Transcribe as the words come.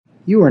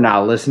You are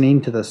now listening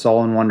to the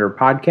Soul and Wonder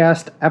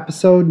Podcast,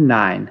 Episode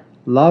 9,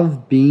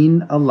 Love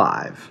Being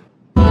Alive.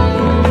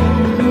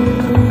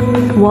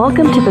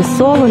 Welcome to the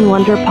Soul and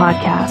Wonder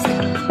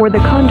Podcast, where the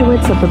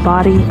conduits of the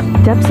body,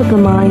 depths of the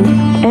mind,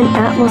 and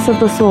atlas of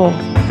the soul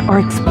are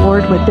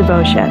explored with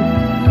devotion.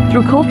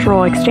 Through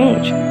cultural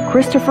exchange,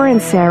 Christopher and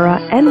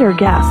Sarah and their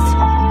guests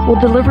will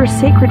deliver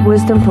sacred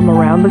wisdom from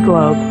around the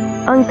globe,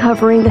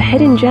 uncovering the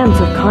hidden gems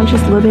of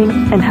conscious living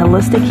and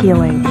holistic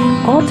healing,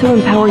 all to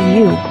empower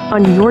you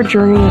on your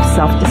journey of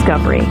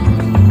self-discovery.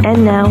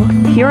 And now,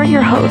 here are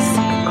your hosts,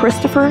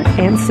 Christopher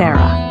and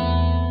Sarah.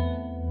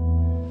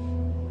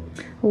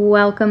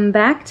 Welcome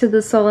back to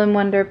the Soul and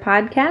Wonder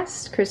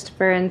Podcast.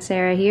 Christopher and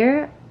Sarah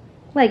here,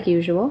 like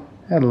usual.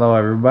 Hello,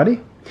 everybody.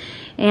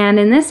 And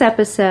in this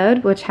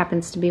episode, which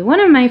happens to be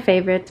one of my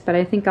favorites, but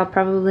I think I'll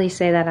probably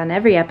say that on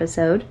every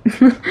episode,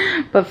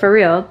 but for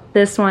real,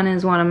 this one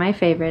is one of my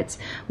favorites,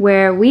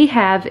 where we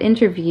have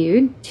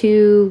interviewed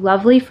two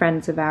lovely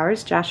friends of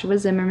ours, Joshua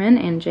Zimmerman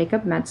and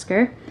Jacob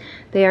Metzger.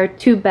 They are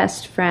two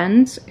best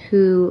friends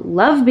who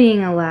love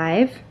being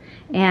alive,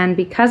 and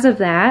because of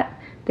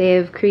that, they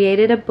have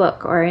created a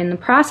book, or in the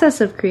process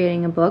of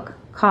creating a book,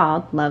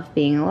 called Love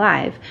Being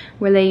Alive,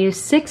 where they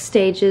use 6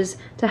 stages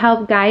to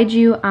help guide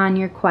you on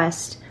your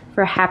quest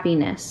for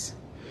happiness.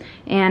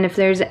 And if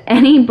there's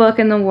any book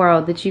in the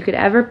world that you could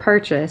ever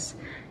purchase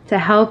to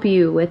help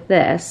you with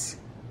this,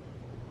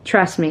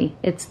 trust me,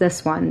 it's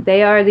this one.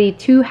 They are the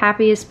 2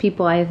 happiest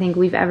people I think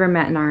we've ever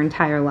met in our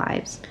entire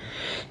lives.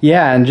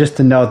 Yeah, and just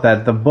to note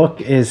that the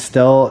book is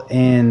still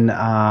in,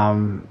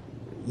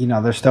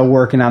 they're still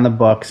working on the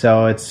book,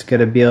 so it's going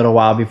to be a little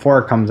while before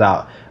it comes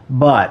out.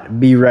 But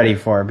be ready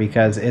for it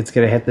because it's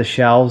going to hit the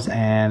shelves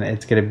and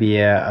it's going to be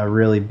a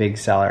really big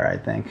seller, I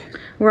think.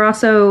 We're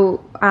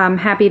also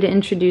happy to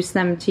introduce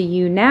them to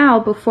you now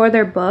before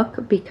their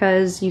book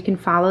because you can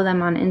follow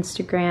them on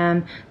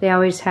Instagram. They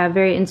always have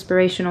very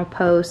inspirational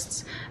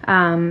posts.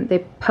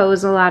 They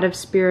pose a lot of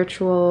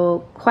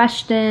spiritual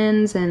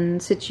questions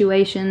and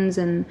situations,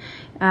 and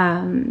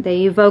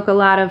they evoke a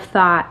lot of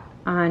thought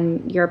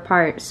on your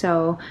part.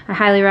 So I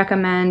highly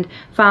recommend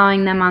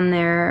following them on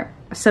their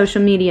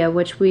social media,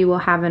 which we will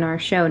have in our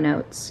show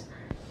notes.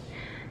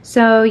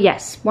 So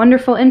yes,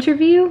 wonderful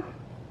interview,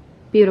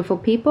 beautiful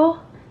people,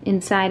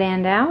 inside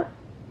and out.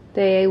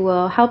 They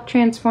will help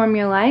transform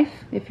your life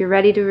if you're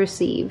ready to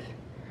receive.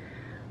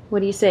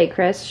 What do you say,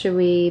 Chris? Should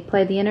we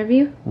play the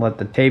interview? Let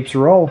the tapes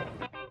roll.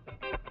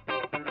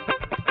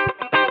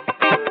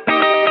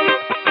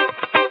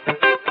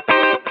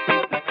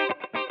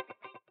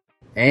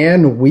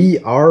 And we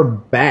are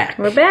back.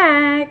 We're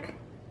back.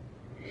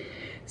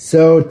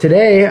 So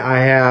today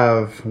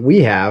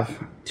we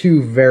have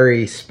 2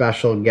 very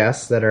special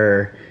guests that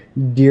are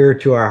dear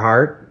to our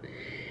heart.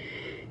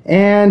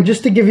 And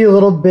just to give you a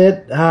little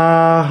bit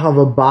of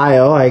a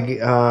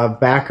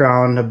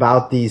background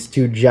about these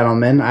 2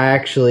 gentlemen, I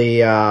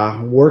actually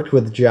worked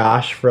with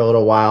Josh for a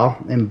little while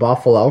in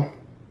Buffalo,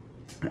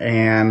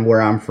 and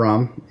where I'm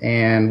from,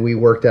 and we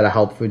worked at a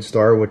health food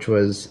store, which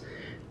was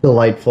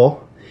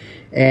delightful.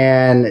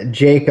 And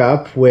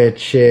Jacob,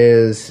 which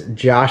is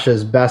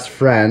Josh's best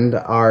friend,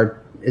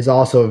 is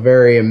also a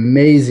very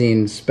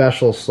amazing,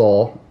 special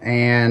soul.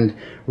 And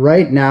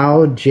right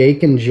now,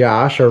 Jake and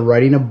Josh are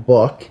writing a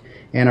book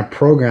and a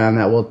program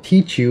that will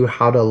teach you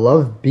how to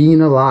love being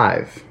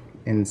alive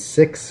in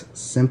 6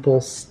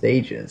 simple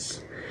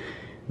stages.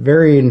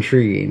 Very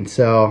intriguing.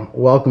 So,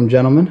 welcome,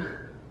 gentlemen.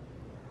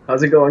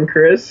 How's it going,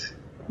 Chris?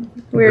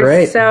 We're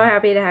Great. so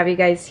happy to have you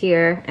guys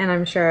here, and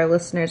I'm sure our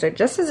listeners are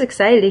just as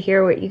excited to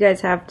hear what you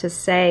guys have to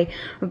say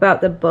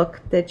about the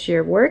book that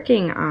you're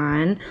working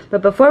on.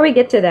 But before we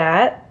get to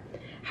that,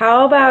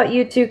 how about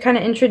you two kind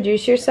of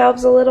introduce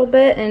yourselves a little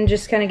bit and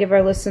just kind of give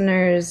our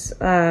listeners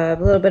a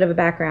little bit of a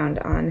background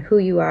on who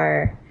you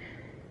are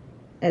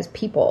as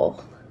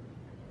people.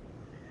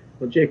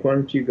 Well, Jake, why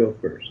don't you go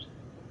first?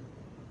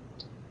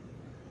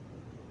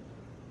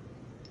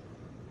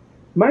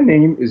 My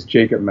name is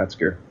Jacob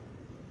Metzger.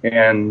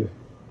 And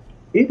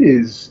it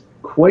is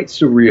quite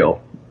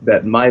surreal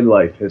that my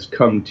life has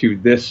come to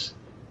this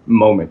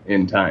moment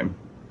in time.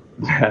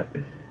 That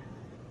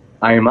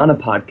I am on a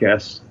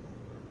podcast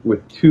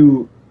with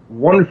 2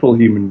 wonderful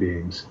human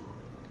beings,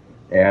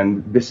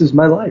 and this is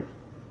my life.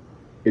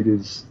 It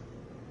is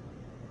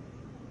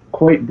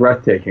quite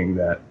breathtaking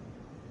that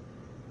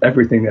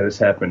everything that has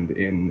happened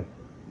in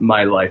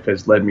my life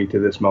has led me to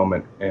this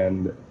moment,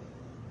 and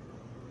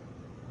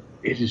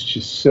it is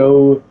just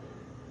so...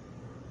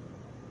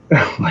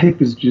 life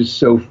is just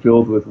so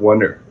filled with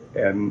wonder,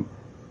 and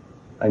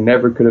I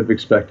never could have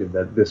expected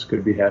that this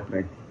could be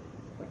happening.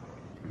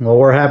 Well,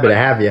 we're happy to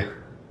have you.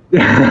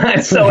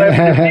 So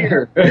happy to be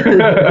here.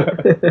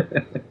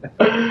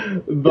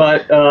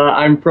 But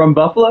I'm from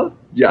Buffalo.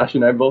 Josh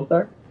and I both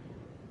are.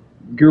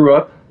 Grew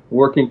up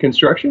working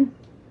construction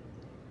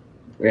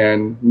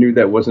and knew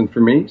that wasn't for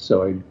me,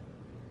 so I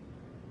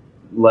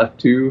left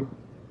to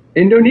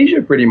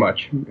Indonesia pretty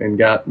much and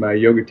got my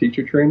yoga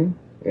teacher training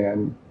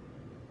and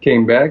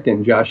came back,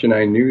 and Josh and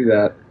I knew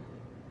that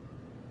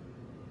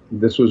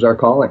this was our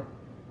calling.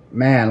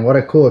 Man, what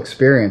a cool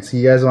experience.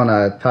 You guys want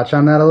to touch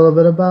on that a little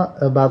bit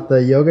about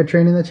the yoga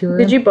training that you were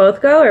in? Did you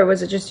both go, or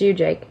was it just you,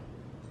 Jake?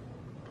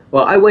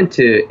 Well, I went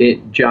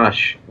to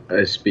Josh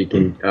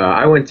speaking.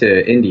 I went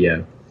to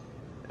India,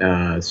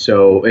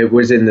 so it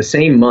was in the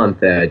same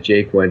month that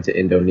Jake went to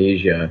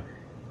Indonesia.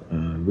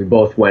 We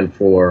both went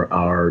for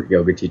our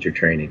yoga teacher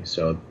training.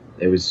 So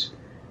it was,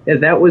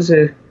 that was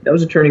a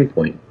turning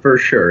point for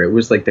sure. It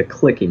was like the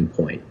clicking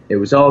point. It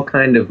was all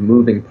kind of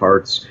moving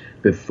parts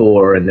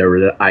before, and there were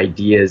the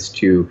ideas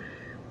to,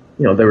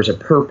 there was a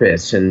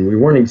purpose, and we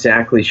weren't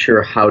exactly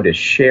sure how to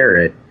share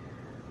it.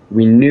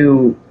 We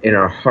knew in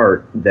our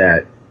heart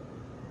that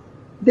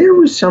there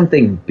was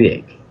something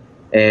big,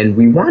 and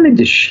we wanted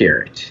to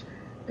share it.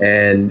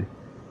 And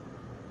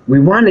we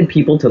wanted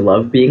people to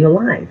love being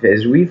alive,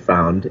 as we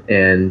found.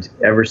 And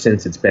ever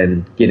since, it's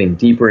been getting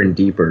deeper and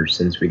deeper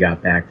since we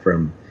got back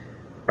from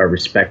our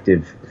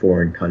respective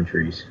foreign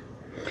countries.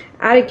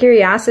 Out of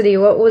curiosity,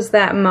 what was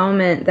that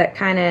moment that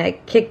kind of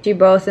kicked you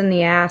both in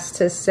the ass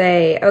to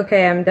say,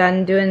 okay, I'm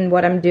done doing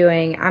what I'm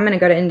doing. I'm going to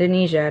go to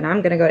Indonesia, and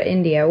I'm going to go to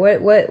India.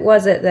 What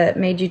was it that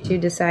made you two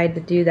decide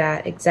to do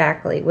that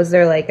exactly? Was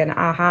there like an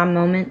aha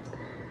moment?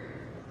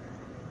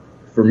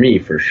 For me,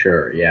 for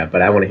sure, yeah.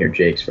 But I want to hear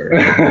Jake's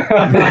first.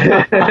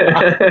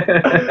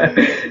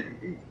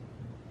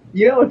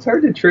 It's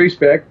hard to trace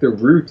back the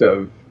root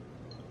of,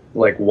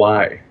 like,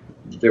 why.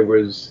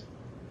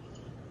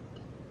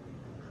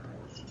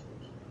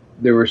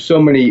 There were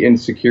so many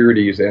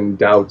insecurities and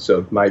doubts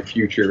of my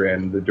future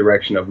and the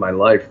direction of my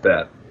life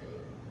that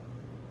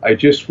I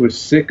just was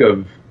sick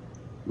of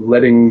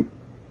letting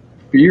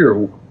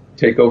fear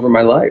take over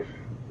my life.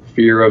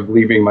 Fear of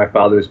leaving my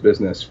father's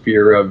business,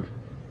 fear of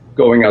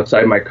going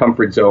outside my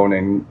comfort zone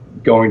and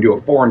going to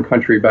a foreign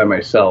country by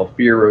myself,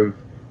 fear of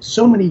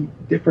so many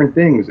different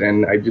things,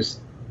 and I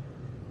just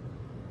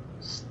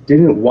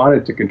didn't want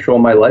it to control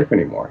my life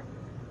anymore.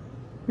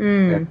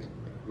 And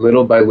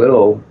little by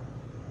little,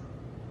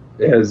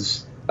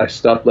 as I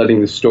stopped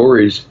letting the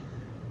stories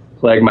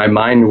plague my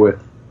mind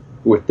with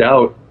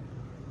doubt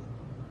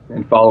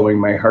and following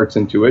my heart's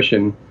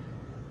intuition,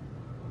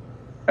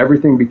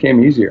 everything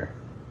became easier.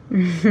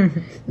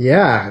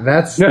 Yeah,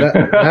 that's no,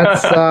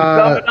 that's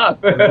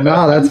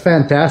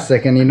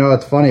fantastic. And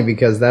it's funny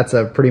because that's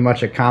pretty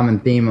much a common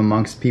theme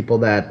amongst people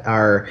that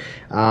are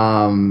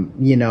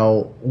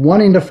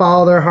wanting to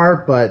follow their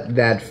heart, but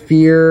that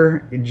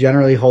fear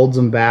generally holds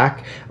them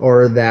back,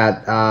 or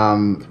that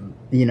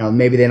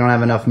maybe they don't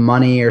have enough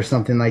money or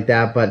something like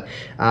that. But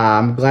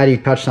I'm glad you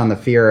touched on the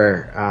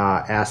fear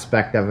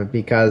aspect of it,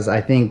 because I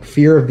think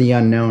fear of the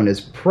unknown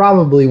is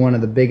probably one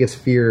of the biggest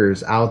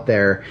fears out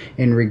there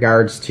in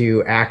regards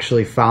to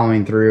actually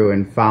following through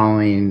and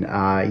following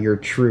your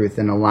truth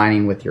and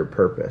aligning with your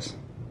purpose.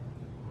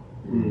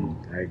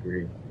 I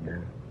agree. Yeah.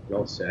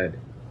 Well said.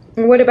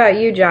 What about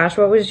you, Josh?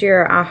 What was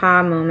your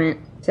aha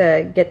moment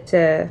to get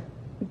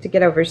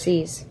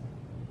overseas?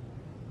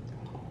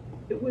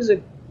 It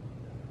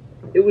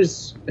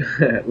was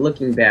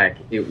looking back,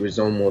 it was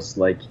almost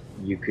like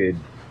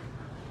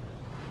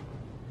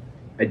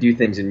I do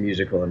things in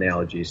musical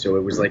analogies, so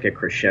it was like a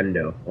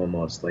crescendo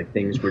almost, like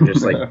things were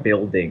just like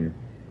building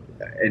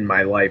in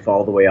my life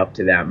all the way up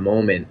to that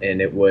moment.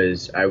 And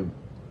I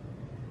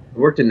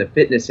worked in the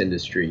fitness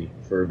industry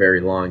for a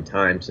very long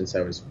time, since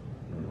I was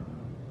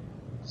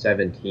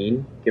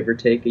 17, give or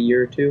take a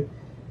year or two.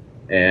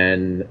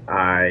 And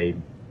I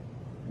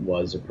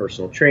was a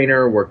personal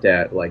trainer, worked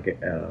at like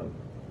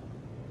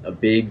a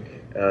big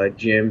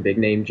big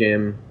name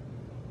gym,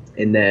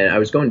 and then I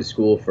was going to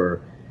school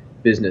for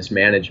business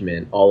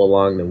management all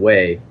along the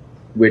way,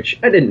 which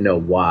I didn't know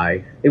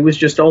why. It was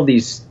just all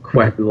these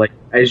like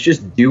I was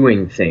just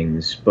doing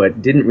things,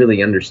 but didn't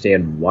really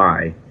understand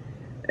why.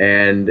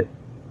 And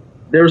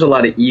there was a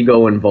lot of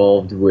ego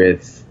involved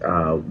with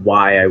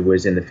why I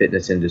was in the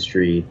fitness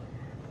industry.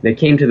 And it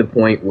came to the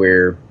point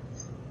where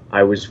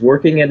I was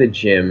working at a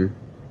gym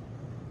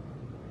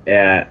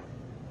that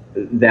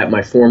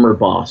my former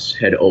boss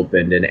had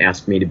opened and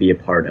asked me to be a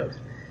part of.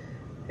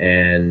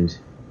 And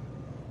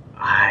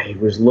I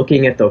was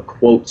looking at the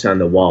quotes on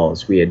the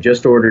walls. We had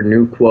just ordered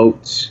new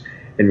quotes,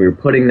 and we were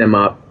putting them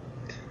up.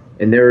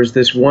 And there was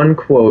this one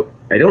quote,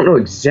 I don't know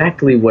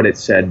exactly what it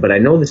said, but I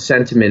know the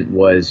sentiment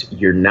was,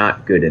 "You're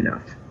not good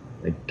enough.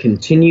 Like,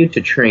 continue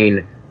to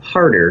train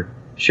harder,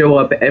 show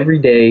up every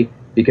day,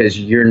 because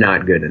you're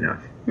not good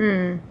enough."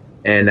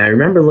 And I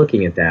remember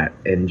looking at that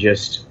and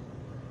just,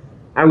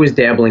 I was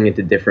dabbling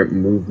into different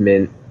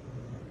movement,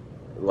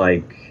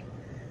 like,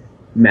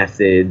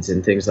 methods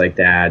and things like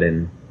that,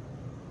 and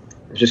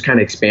I was just kind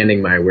of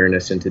expanding my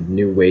awareness into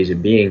new ways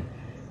of being.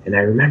 And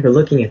I remember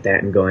looking at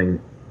that and going,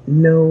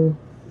 no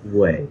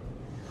way.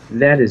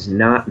 That is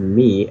not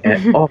me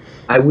at all.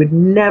 I would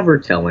never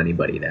tell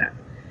anybody that.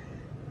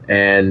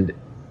 And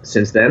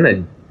since then,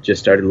 I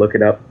just started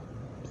looking up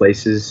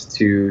places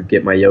to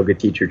get my yoga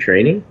teacher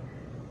training,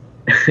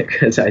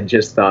 because I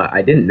just thought,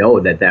 I didn't know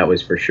that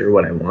was for sure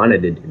what I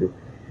wanted to do.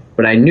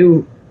 But I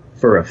knew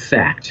for a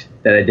fact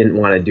that I didn't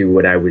want to do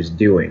what I was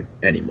doing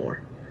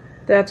anymore.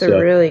 That's a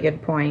really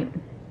good point.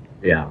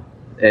 Yeah.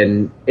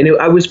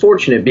 I was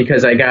fortunate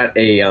because I got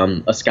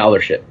a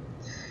scholarship,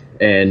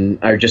 and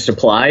I just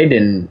applied,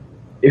 and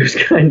it was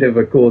kind of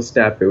a cool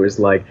step. It was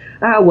like,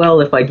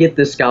 well, if I get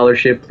this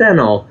scholarship, then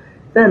I'll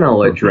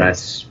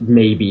address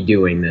maybe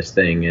doing this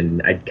thing,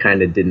 and I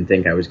kind of didn't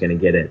think I was going to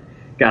get it.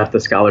 Got the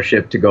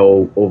scholarship to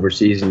go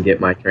overseas and get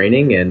my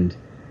training, and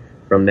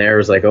from there it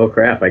was like, oh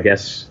crap, I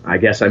guess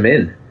I'm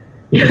in.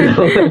 You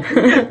know?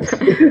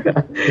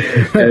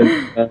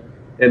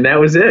 and that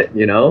was it,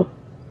 you know.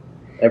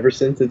 Ever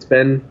since, it's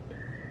been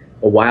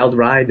a wild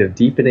ride of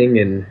deepening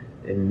and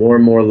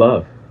more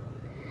love.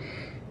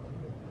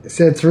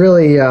 So it's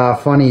really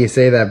funny you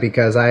say that,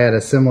 because I had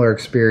a similar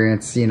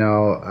experience, you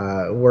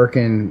know,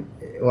 working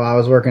while I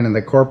was working in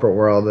the corporate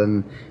world,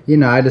 and you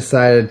know, I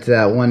decided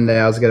that one day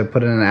I was going to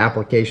put in an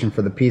application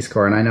for the Peace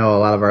Corps, and I know a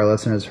lot of our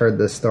listeners heard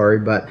this story,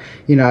 but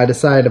you know, I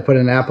decided to put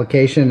in an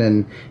application,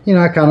 and you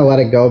know, I kind of let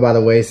it go by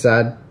the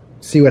wayside,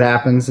 see what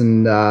happens,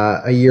 and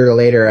a year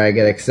later I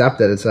get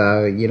accepted.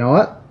 So you know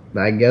what?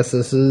 I guess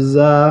this is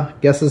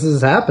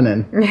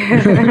happening.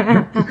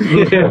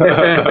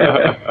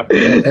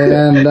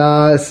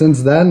 And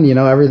since then, you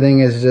know, everything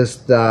has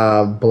just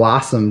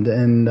blossomed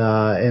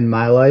in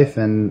my life,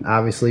 and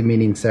obviously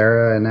meeting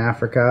Sarah in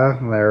Africa,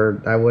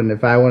 if I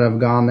wouldn't have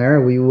gone there,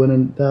 we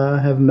wouldn't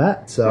have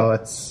met. So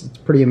it's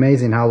pretty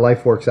amazing how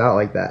life works out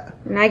like that.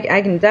 And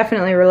I can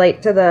definitely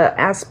relate to the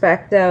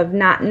aspect of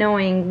not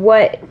knowing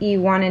what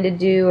you wanted to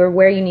do or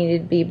where you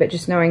needed to be, but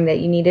just knowing that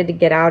you needed to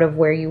get out of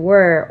where you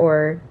were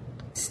or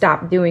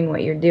stop doing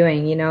what you're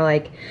doing. You know,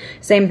 like,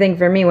 same thing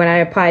for me when I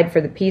applied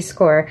for the Peace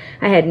Corps.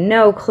 I had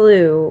no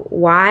clue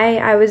why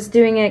I was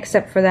doing it,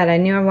 except for that I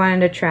knew I wanted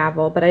to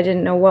travel, but I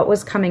didn't know what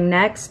was coming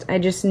next. I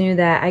just knew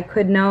that I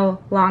could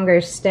no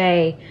longer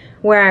stay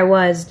where I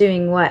was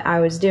doing what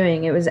I was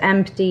doing. It was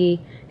empty.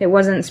 It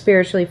wasn't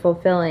spiritually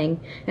fulfilling.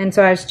 And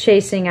so I was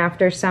chasing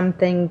after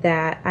something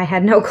that I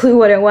had no clue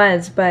what it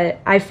was,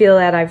 but I feel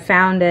that I've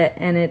found it,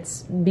 and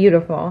it's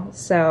beautiful.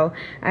 So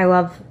I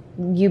love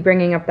you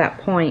bringing up that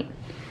point.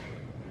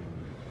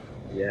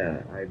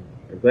 Yeah, I'm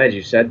glad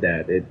you said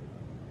that. It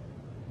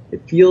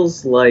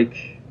feels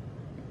like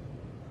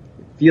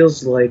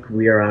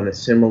we are on a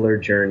similar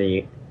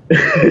journey,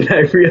 and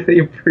I really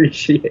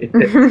appreciate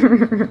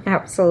it.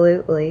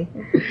 Absolutely.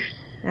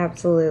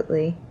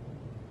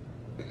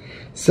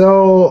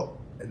 So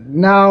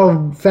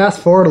now, fast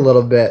forward a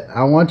little bit.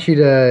 I want you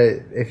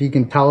to, if you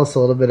can tell us a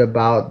little bit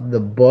about the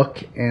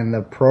book and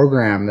the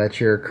program that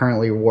you're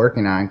currently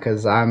working on,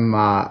 because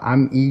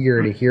I'm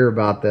eager to hear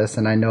about this,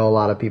 and I know a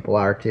lot of people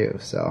are too.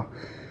 So.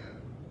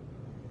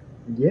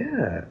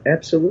 Yeah,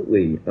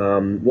 absolutely.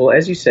 Well,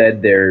 as you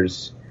said,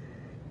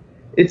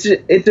 it's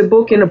a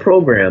book and a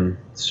program,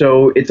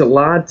 so it's a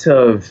lot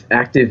of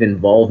active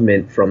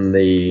involvement from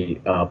the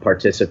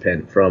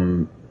participant,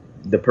 from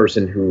the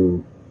person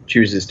who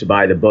chooses to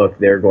buy the book.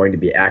 They're going to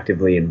be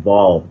actively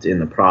involved in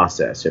the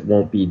process. It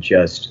won't be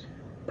just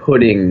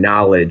putting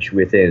knowledge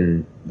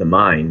within the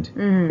mind.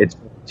 Mm-hmm. It's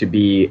going to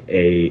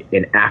be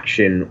an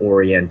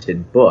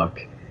action-oriented book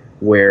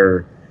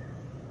where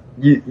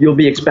you'll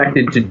be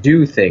expected to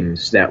do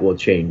things that will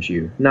change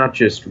you, not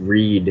just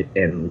read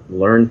and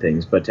learn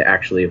things, but to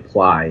actually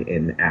apply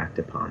and act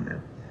upon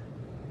them.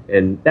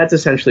 And that's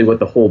essentially what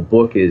the whole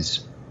book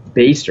is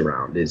based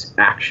around, is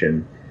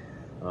action.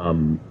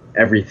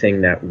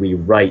 Everything that we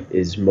write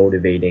is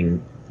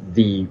motivating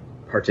the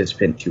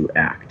participant to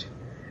act.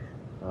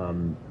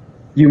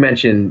 You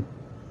mentioned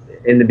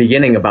in the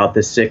beginning about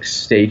the 6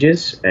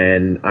 stages,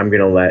 and I'm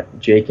going to let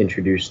Jake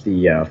introduce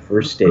the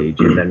first stage,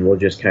 and then we'll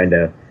just kind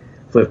of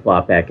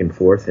flip-flop back and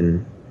forth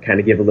and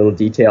kind of give a little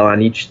detail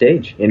on each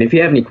stage. And if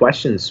you have any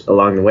questions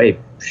along the way,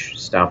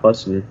 stop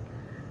us and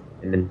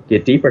then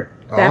get deeper.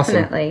 Awesome.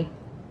 Definitely.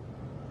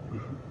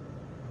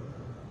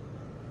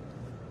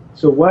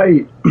 So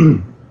why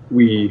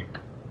we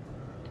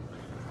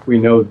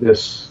know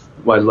this,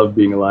 why Love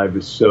Being Alive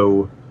is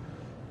so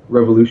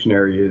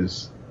revolutionary,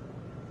 is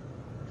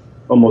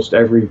almost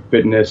every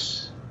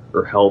fitness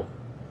or health,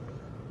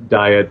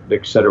 diet,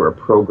 etc.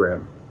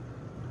 program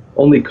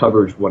only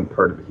covers one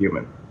part of the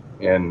human.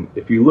 And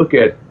if you look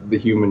at the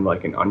human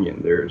like an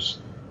onion,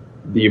 there's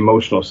the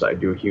emotional side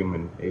to a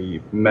human,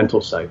 a mental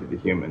side to the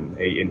human,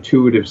 a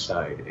intuitive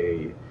side,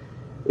 a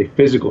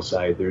physical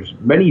side. There's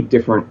many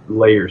different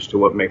layers to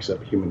what makes up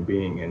a human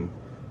being, and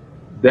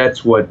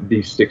that's what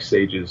these 6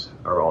 stages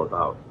are all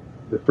about.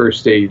 The first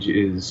stage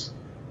is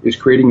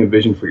creating a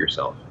vision for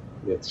yourself.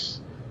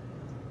 It's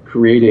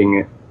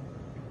creating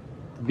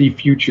the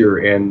future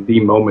and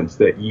the moments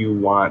that you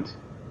want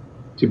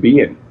to be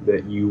in,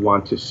 that you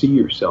want to see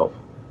yourself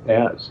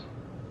as.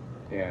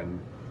 And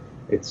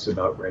it's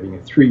about writing a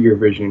 3-year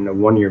vision, a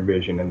 1-year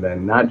vision, and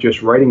then not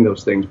just writing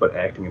those things, but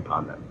acting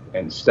upon them,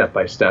 and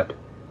step-by-step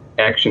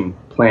action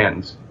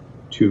plans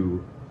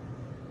to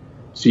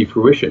see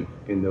fruition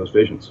in those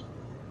visions.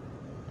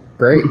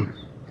 Great.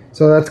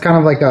 So that's kind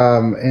of like,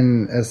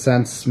 in a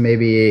sense,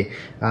 maybe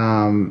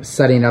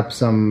setting up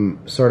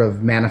some sort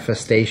of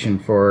manifestation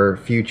for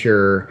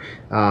future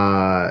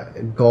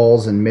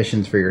goals and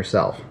missions for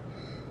yourself.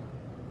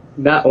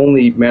 not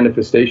only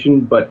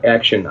manifestation, but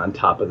action on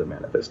top of the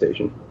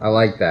manifestation. I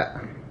like that.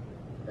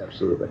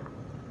 Absolutely.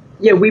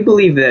 Yeah, we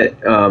believe that,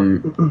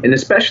 and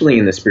especially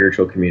in the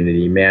spiritual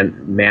community,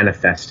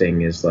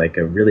 manifesting is like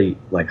a really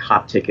like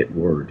hot ticket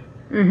word.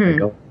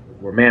 Mm-hmm. Like, oh,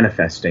 we're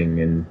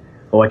manifesting, and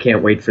I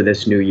can't wait for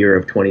this new year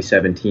of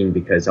 2017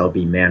 because I'll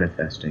be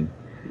manifesting.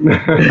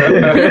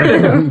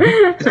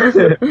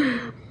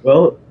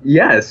 Well,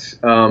 yes.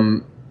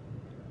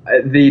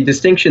 The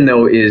distinction,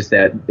 though, is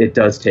that it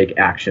does take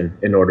action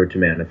in order to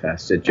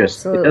manifest. It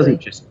doesn't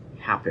just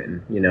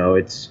happen.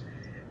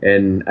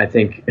 And I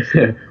think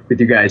with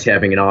you guys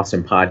having an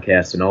awesome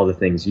podcast and all the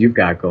things you've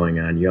got going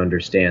on, you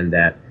understand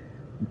that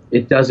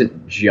it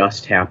doesn't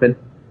just happen.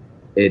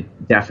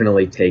 It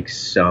definitely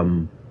takes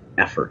some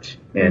effort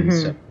and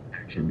some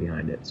action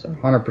behind it. So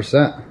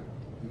 100%.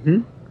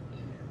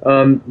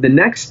 The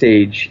next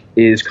stage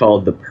is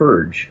called the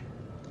purge,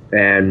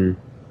 and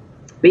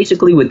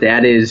basically what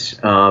that is,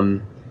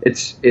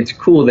 it's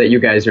cool that you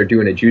guys are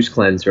doing a juice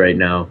cleanse right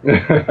now,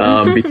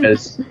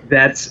 because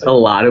that's a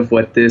lot of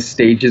what this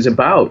stage is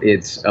about.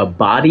 It's a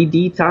body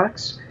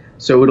detox,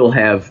 so it'll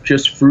have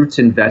just fruits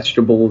and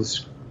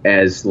vegetables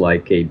as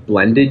like a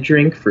blended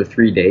drink for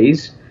 3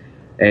 days,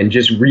 and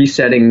just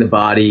resetting the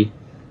body.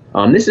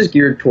 This is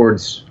geared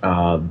towards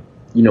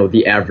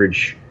the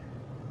average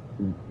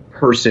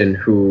person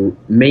who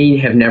may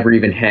have never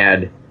even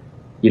had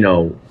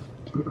a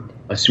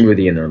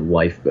smoothie in their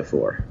life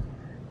before.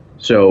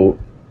 So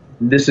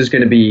this is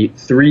going to be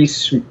three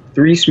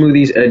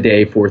smoothies a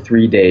day for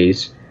 3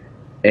 days,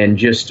 and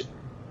just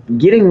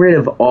getting rid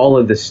of all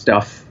of the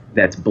stuff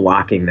that's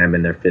blocking them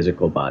in their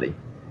physical body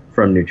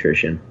from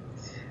nutrition.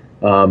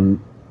 And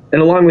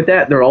along with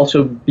that, they'll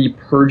also be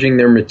purging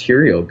their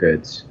material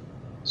goods.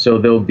 So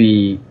they'll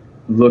be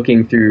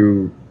looking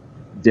through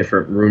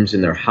different rooms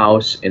in their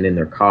house and in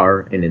their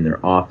car and in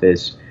their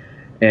office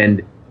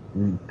and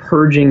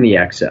purging the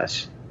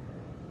excess.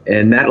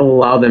 And that'll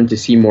allow them to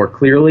see more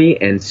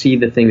clearly and see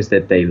the things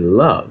that they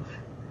love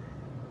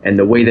and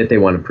the way that they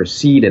want to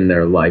proceed in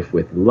their life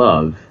with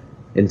love,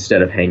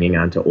 instead of hanging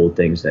on to old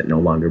things that no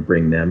longer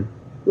bring them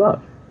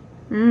love.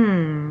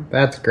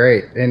 That's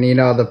great. And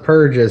the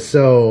purge is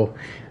so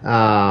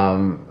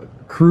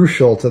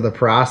crucial to the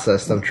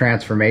process of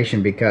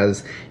transformation,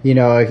 because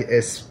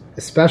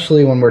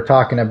especially when we're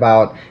talking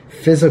about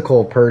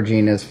physical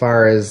purging, as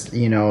far as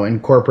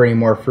incorporating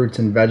more fruits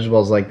and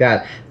vegetables like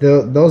that,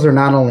 those are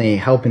not only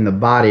helping the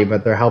body,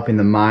 but they're helping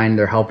the mind,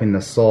 they're helping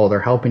the soul,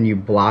 they're helping you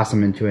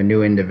blossom into a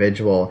new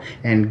individual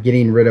and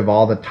getting rid of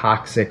all the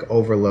toxic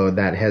overload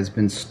that has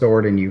been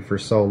stored in you for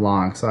so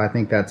long. So I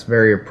think that's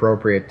very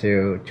appropriate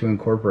to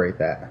incorporate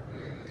that.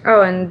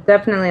 Oh, and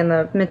definitely in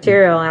the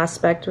material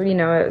aspect,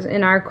 in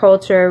our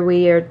culture,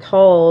 we are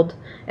told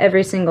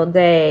every single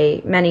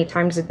day, many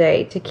times a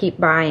day, to keep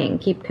buying,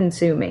 keep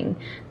consuming,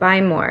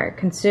 buy more,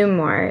 consume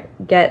more,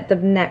 get the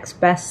next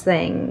best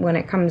thing when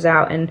it comes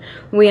out. And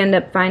we end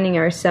up finding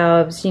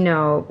ourselves,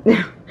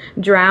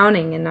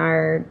 drowning in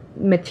our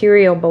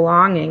material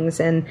belongings,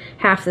 and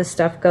half the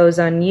stuff goes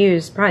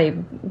unused.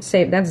 Probably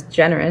say that's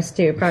generous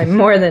too. Probably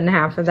more than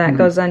half of that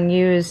goes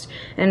unused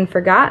and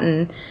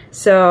forgotten.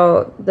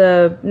 So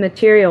the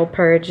material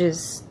purge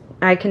is,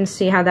 I can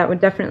see how that would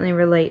definitely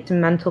relate to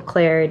mental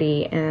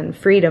clarity and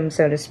freedom,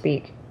 so to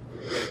speak.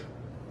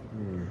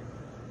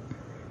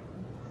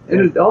 And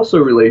it also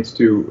relates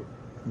to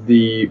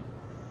the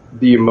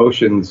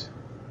emotions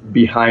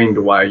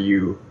behind why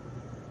you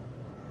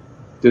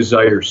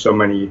desire so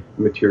many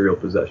material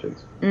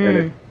possessions,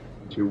 and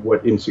to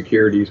what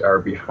insecurities are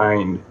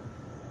behind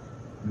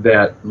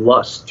that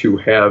lust to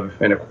have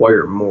and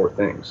acquire more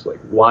things. Like,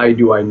 why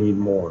do I need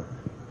more?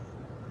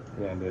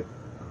 And it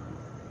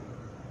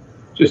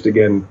just,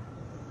 again,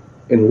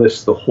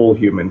 enlists the whole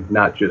human,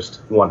 not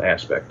just one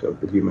aspect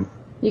of the human.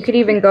 You could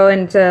even go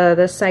into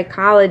the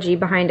psychology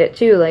behind it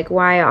too. Like,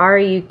 why are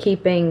you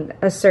keeping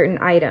a certain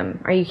item?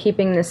 Are you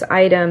keeping this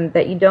item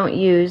that you don't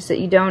use, that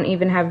you don't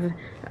even have,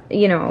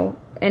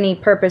 any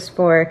purpose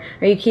for?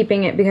 Are you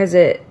keeping it because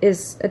it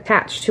is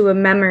attached to a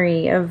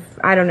memory of,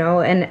 I don't know,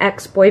 an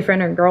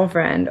ex-boyfriend or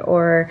girlfriend?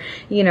 Or,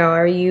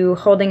 are you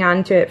holding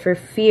on to it for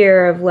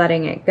fear of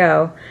letting it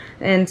go?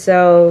 And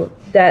so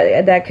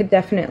that could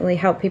definitely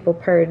help people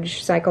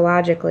purge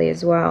psychologically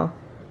as well.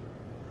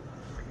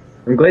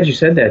 I'm glad you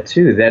said that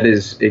too. That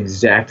is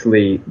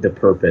exactly the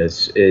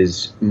purpose.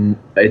 It's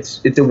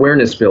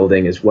awareness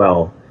building as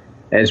well.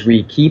 As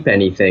we keep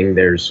anything,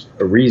 there's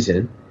a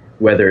reason,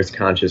 whether it's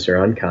conscious or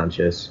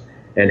unconscious,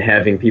 and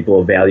having people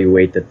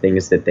evaluate the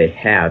things that they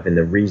have and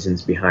the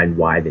reasons behind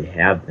why they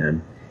have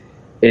them.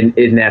 And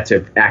that's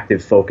an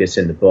active focus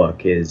in the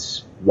book,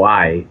 is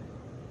why,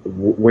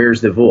 where's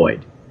the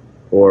void,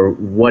 or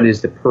what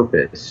is the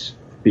purpose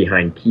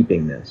behind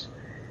keeping this?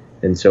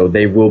 And so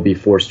they will be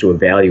forced to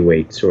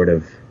evaluate sort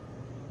of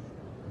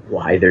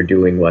why they're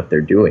doing what they're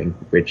doing,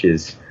 which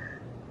is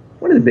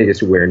one of the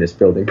biggest awareness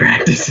building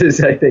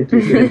practices, I think.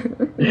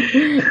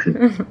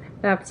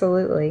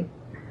 Absolutely.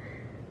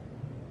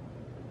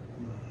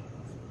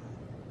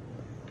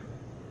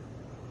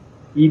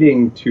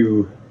 Eating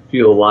to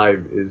feel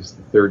alive is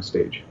the third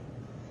stage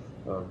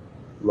of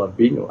love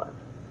being alive.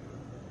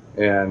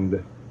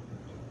 And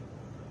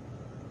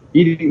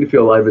eating to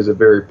feel alive is a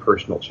very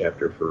personal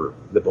chapter for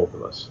the both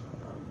of us.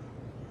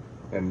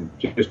 And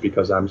just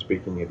because I'm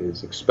speaking, it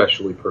is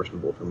especially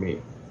personable for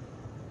me.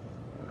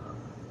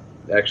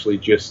 Actually,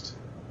 just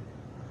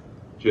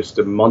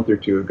a month or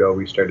two ago,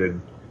 we started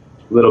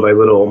little by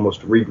little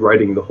almost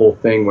rewriting the whole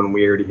thing when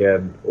we already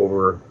had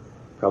over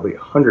probably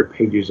 100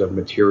 pages of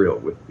material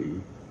with the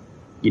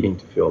Eating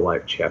to Feel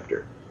Alive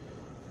chapter.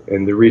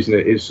 And the reason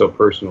it is so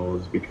personal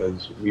is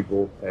because we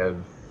both have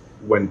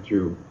went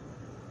through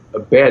a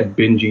bad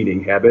binge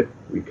eating habit.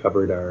 We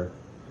covered our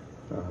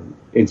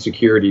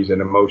insecurities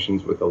and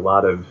emotions with a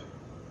lot of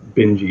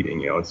binge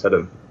eating. Instead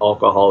of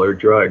alcohol or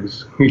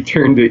drugs, we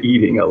turned to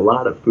eating a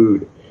lot of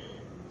food.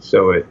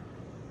 So it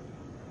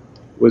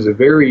was a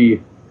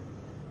very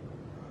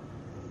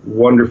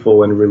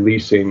wonderful and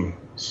releasing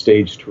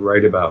stage to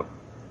write about.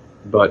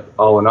 But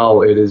all in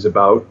all, it is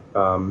about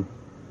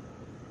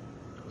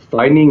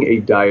finding a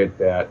diet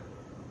that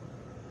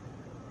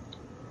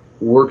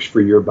works for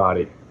your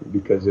body,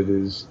 because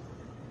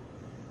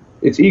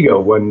it's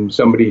ego when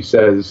somebody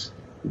says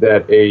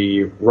that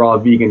a raw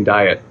vegan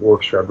diet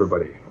works for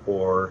everybody,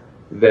 or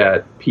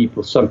that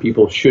some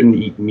people shouldn't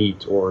eat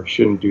meat or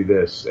shouldn't do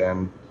this.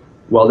 And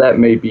while that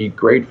may be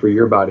great for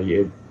your body,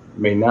 it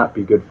may not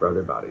be good for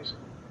other bodies.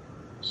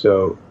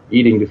 So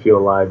Eating to Feel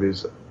Alive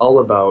is all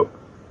about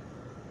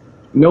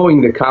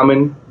knowing the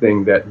common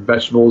thing that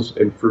vegetables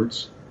and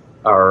fruits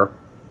are.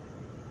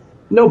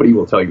 Nobody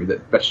will tell you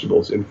that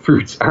vegetables and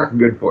fruits aren't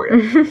good for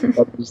you.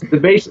 That's the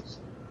basis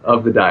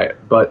of the diet.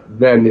 But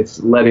then it's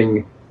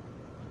letting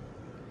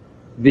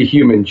the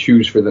human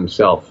choose for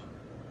themselves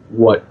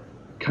what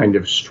kind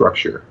of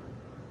structure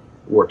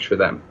works for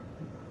them.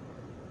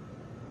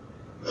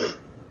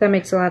 That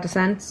makes a lot of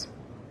sense.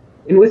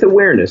 And with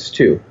awareness,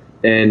 too.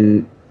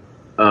 And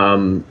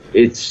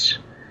it's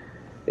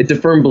a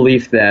firm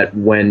belief that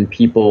when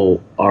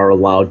people are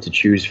allowed to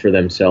choose for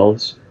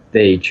themselves,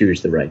 they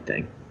choose the right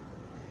thing.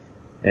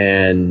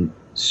 And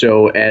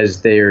so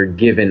as they're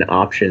given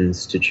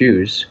options to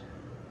choose,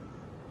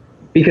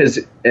 because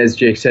as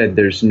Jake said,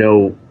 there's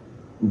no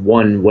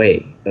one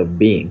way of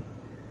being.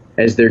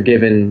 As they're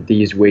given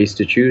these ways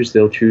to choose,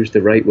 they'll choose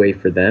the right way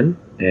for them.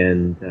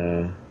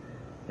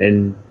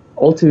 And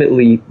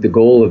ultimately, the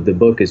goal of the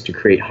book is to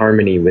create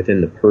harmony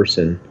within the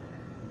person,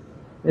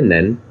 and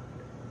then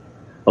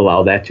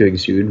allow that to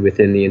exude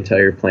within the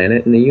entire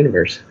planet and the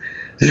universe.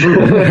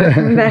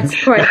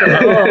 That's quite the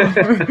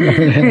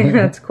goal.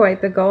 That's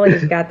quite the goal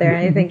you've got there.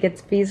 I think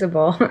it's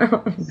feasible.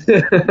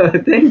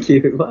 Thank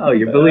you. Wow,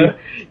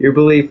 your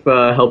belief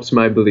helps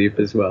my belief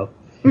as well.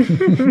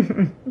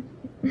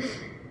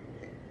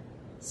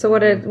 So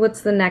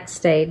what's the next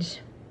stage?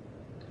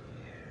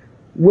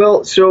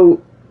 Well,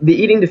 so the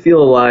Eating to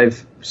Feel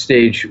Alive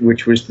stage,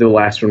 which was the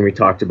last one we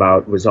talked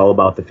about, was all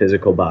about the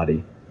physical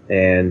body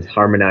and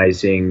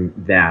harmonizing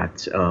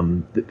that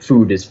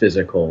food is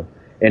physical.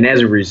 And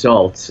as a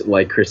result,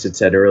 like Chris had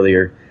said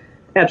earlier,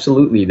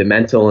 absolutely, the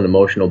mental and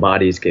emotional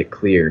bodies get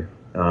clear.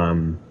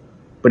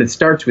 But it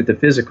starts with the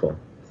physical.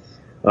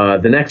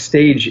 The next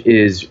stage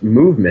is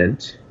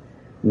movement,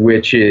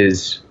 which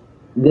is,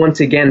 once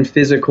again,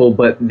 physical.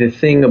 But the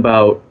thing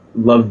about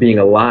Love Being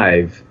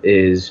Alive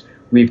is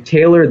we've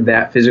tailored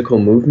that physical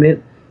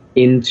movement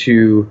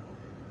into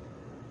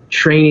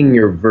training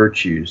your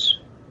virtues.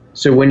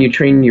 So when you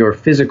train your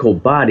physical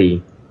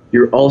body,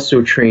 you're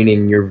also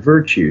training your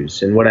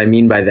virtues. And what I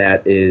mean by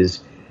that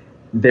is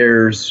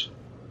there's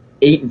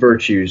 8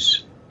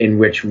 virtues in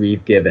which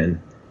we've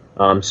given,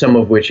 some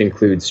of which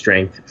include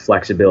strength,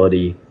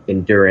 flexibility,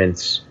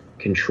 endurance,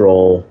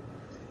 control.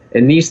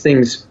 And these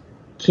things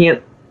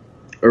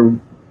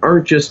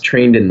aren't just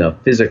trained in the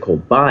physical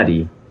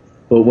body,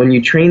 but when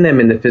you train them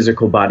in the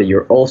physical body,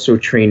 you're also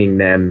training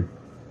them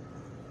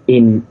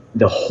in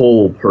the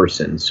whole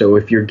person. So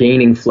if you're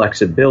gaining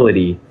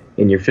flexibility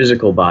in your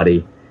physical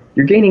body,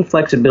 you're gaining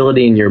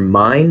flexibility in your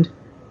mind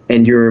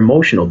and your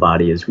emotional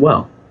body as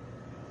well.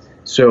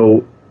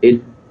 So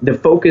the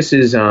focus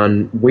is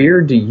on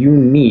where do you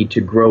need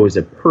to grow as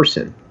a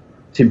person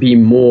to be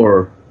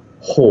more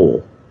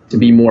whole, to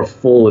be more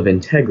full of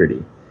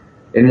integrity.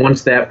 And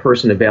once that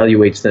person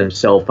evaluates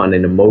themselves on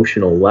an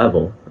emotional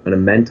level, on a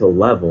mental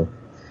level,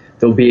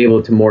 they'll be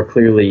able to more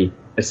clearly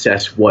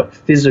assess what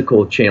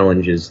physical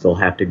challenges they'll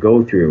have to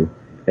go through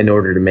in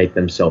order to make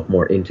themselves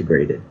more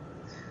integrated.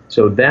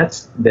 So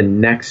that's the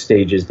next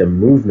stage, is the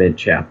movement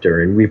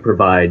chapter, and we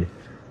provide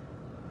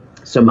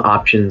some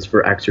options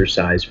for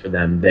exercise for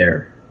them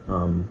there.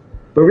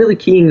 But really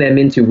keying them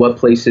into what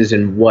places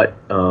and what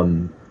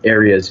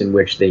areas in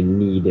which they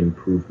need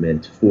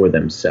improvement for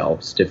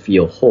themselves to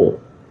feel whole.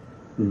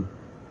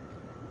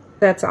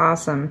 That's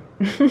awesome.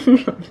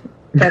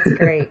 That's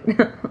great.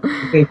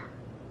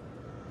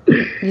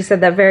 You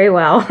said that very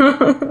well.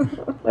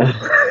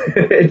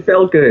 It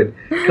felt good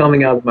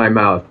coming out of my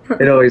mouth.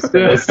 It always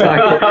does.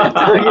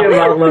 Talking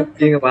about love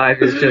being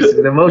alive is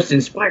just the most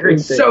inspiring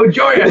thing. So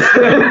joyous.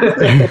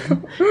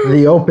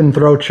 The open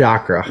throat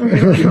chakra.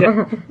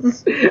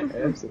 Yes,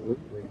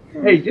 absolutely.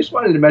 Hey, just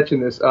wanted to mention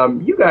this.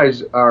 You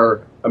guys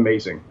are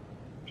amazing.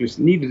 Just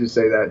needed to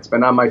say that. It's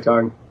been on my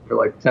tongue for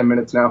like 10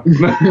 minutes now.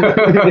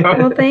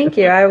 Well, thank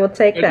you. I will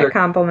take that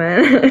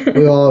compliment.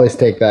 We'll always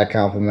take that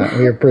compliment.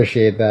 We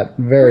appreciate that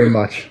very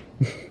much.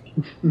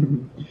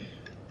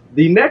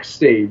 The next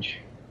stage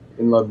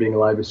in Love Being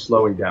Alive is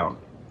slowing down.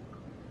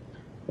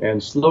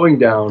 And slowing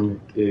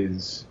down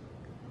is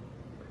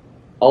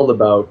all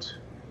about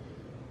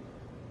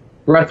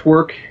breath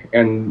work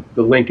and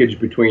the linkage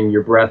between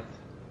your breath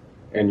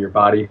and your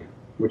body,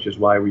 which is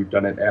why we've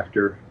done it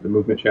after the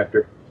movement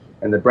chapter.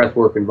 And the breath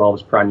work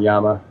involves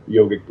pranayama,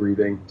 yogic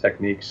breathing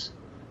techniques,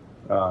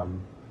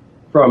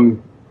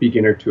 from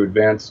beginner to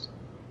advanced.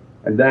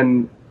 And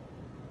then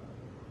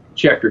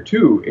chapter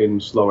 2 in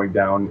slowing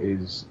down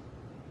is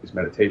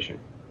meditation.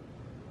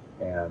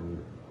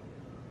 And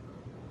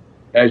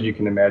as you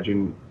can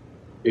imagine,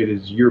 it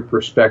is your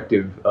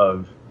perspective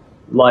of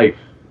life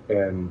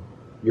and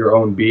your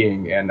own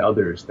being and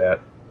others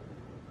that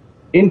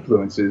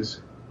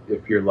influences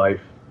if your life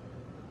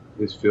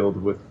is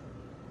filled with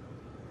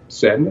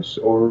sadness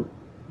or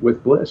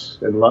with bliss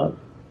and love.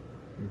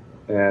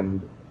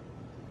 And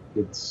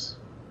it's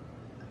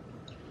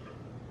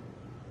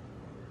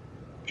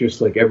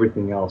just like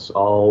everything else,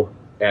 all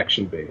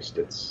action-based.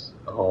 It's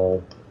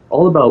all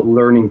about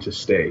learning to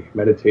stay.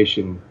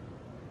 Meditation,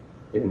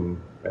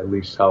 in at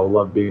least how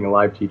Love Being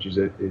Alive teaches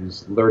it,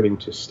 is learning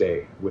to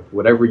stay with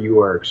whatever you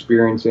are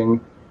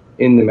experiencing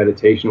in the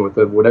meditation, with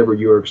whatever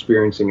you are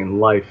experiencing in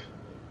life.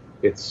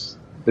 It's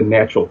the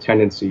natural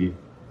tendency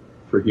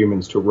for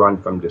humans to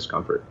run from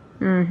discomfort.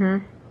 Mm-hmm.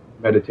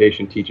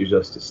 Meditation teaches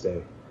us to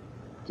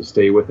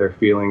stay with our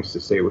feelings, to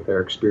stay with our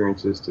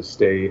experiences, to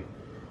stay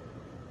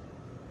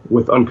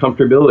with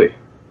uncomfortability.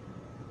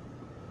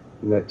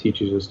 And that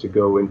teaches us to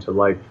go into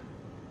life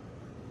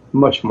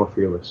much more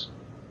fearless.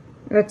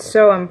 That's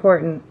so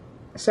important,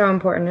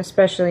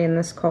 especially in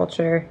this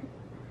culture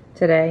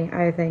today,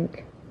 I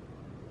think.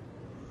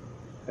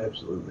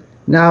 Absolutely.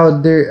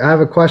 Now, I have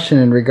a question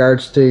in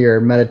regards to your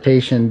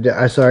meditation.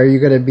 So are you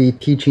going to be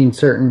teaching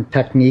certain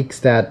techniques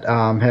that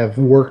have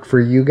worked for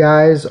you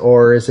guys,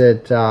 or is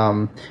it,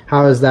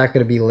 how is that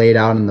going to be laid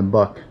out in the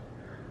book?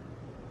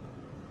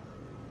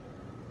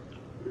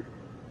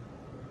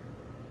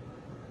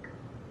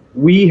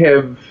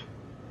 We've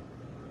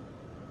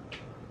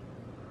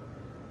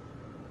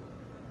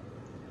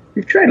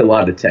tried a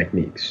lot of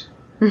techniques,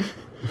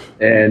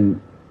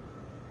 and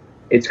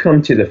it's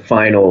come to the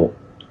final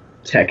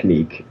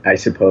technique, I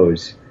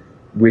suppose,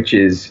 which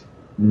is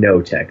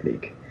no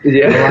technique.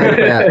 Yeah, I like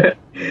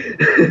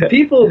that.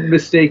 People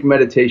mistake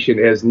meditation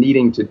as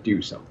needing to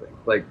do something.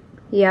 Like,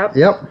 Yep.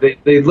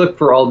 They look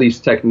for all these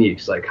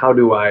techniques, like, how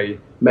do I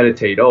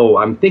meditate? Oh,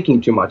 I'm thinking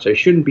too much. I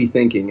shouldn't be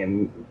thinking.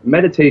 And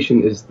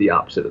meditation is the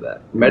opposite of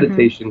that.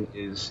 Meditation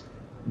is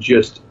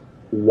just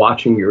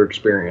watching your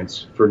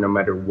experience for no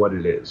matter what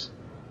it is.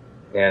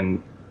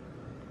 And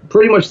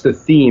pretty much the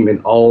theme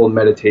in all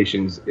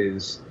meditations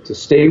is to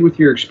stay with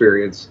your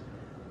experience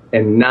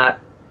and not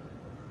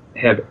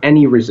have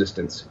any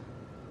resistance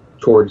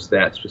towards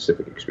that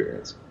specific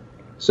experience.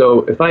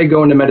 So if I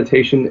go into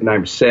meditation and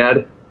I'm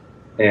sad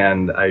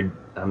and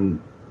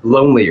I'm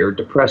lonely or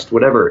depressed,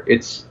 whatever,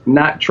 it's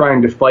not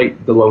trying to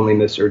fight the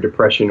loneliness or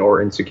depression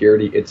or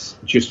insecurity. It's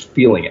just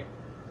feeling it.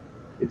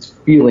 It's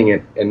feeling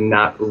it and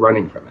not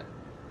running from it.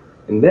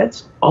 And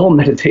that's all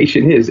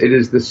meditation is. It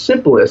is the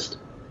simplest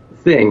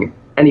thing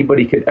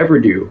anybody could ever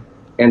do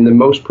and the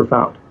most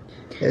profound.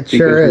 It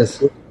sure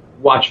is.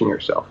 Watching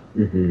yourself.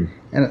 Mm-hmm.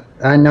 And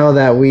I know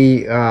that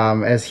we,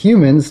 as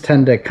humans,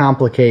 tend to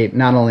complicate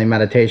not only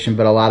meditation,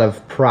 but a lot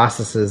of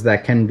processes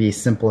that can be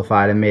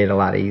simplified and made a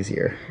lot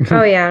easier.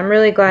 Oh, yeah. I'm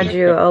really glad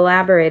you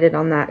elaborated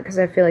on that, because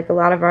I feel like a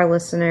lot of our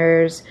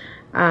listeners,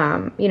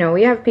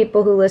 we have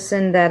people who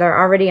listen that are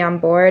already on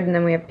board, and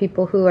then we have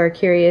people who are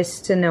curious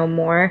to know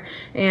more.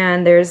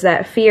 And there's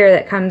that fear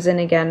that comes in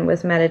again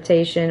with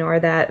meditation, or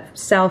that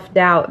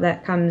self-doubt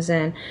that comes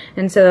in.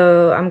 And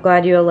so I'm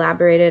glad you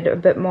elaborated a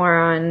bit more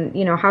on,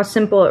 how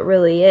simple it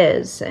really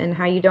is and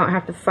how you don't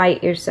have to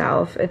fight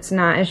yourself. It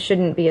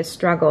shouldn't be a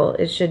struggle.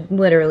 It should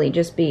literally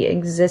just be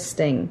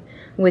existing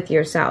with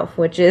yourself,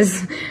 which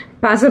is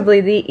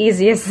possibly the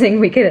easiest thing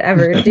we could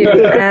ever do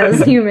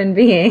as human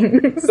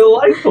beings. It's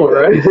delightful,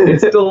 right?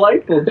 It's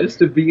delightful just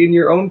to be in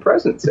your own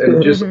presence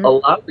and just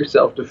allow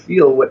yourself to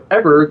feel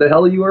whatever the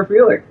hell you are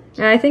feeling.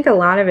 And I think a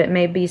lot of it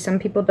may be some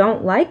people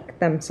don't like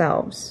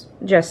themselves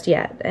just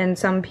yet, and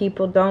some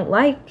people don't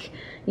like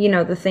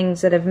the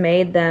things that have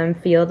made them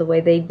feel the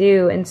way they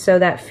do, and so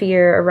that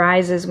fear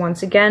arises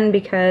once again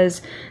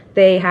because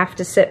they have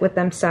to sit with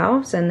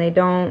themselves and they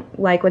don't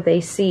like what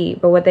they see.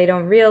 But what they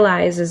don't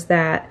realize is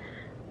that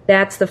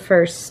that's the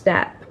first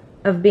step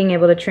of being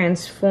able to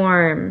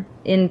transform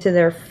into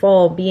their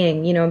full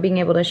being, being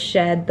able to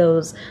shed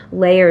those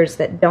layers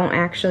that don't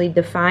actually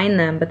define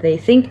them, but they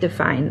think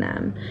define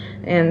them.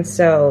 And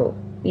so,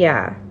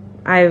 yeah,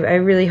 I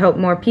really hope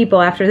more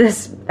people after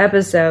this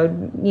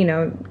episode,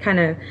 kind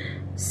of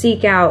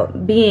seek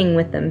out being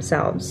with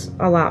themselves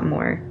a lot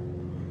more.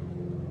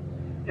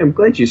 I'm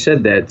glad you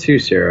said that too,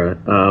 Sarah,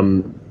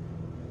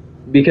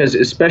 because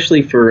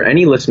especially for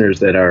any listeners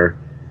that are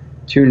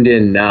tuned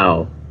in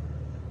now,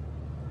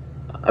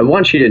 I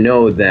want you to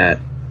know that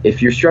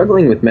if you're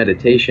struggling with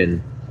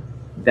meditation,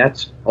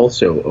 that's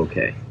also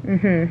okay.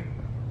 Mm-hmm.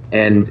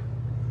 And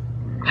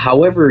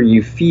however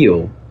you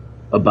feel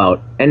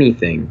about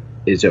anything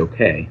is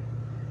okay.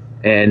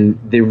 And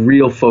the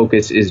real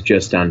focus is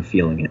just on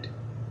feeling it.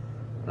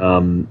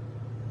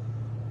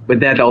 But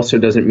that also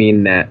doesn't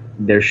mean that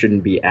there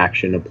shouldn't be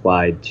action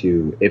applied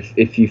to,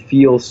 if you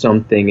feel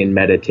something in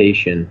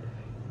meditation,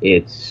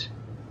 it's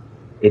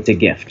a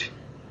gift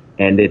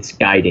and it's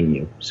guiding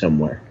you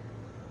somewhere.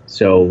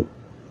 So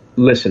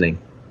listening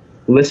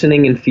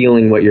and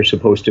feeling what you're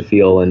supposed to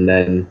feel, and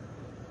then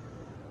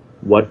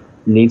what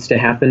needs to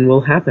happen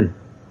will happen.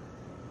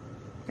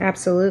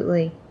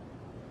 Absolutely.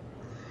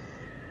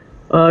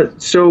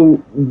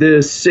 So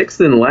the sixth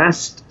and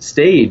last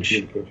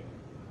stage.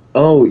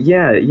 Oh,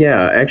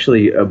 yeah.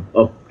 Actually, a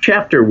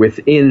chapter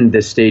within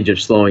the stage of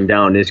slowing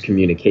down is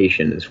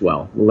communication as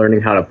well.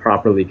 Learning how to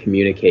properly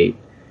communicate.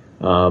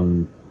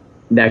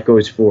 That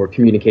goes for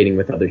communicating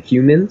with other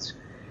humans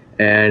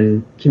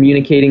and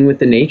communicating with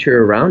the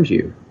nature around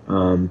you.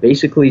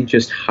 Basically,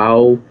 just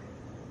how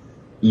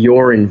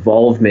your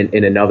involvement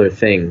in another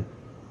thing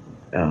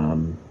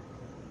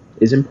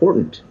is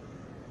important.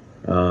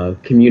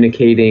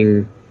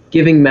 Communicating,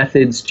 giving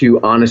methods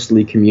to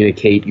honestly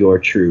communicate your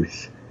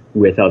truth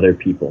with other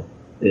people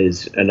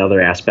is another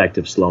aspect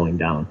of slowing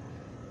down.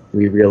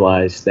 We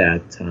realize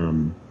that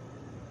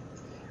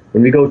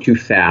when we go too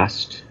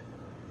fast,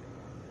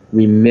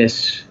 we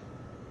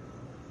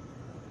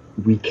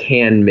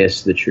can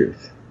miss the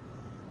truth.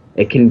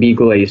 It can be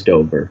glazed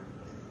over,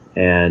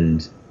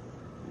 and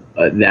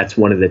that's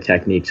one of the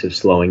techniques of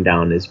slowing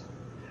down is,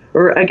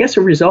 or I guess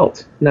a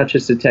result, not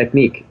just a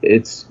technique,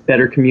 it's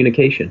better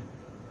communication.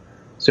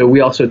 So we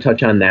also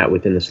touch on that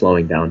within the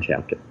slowing down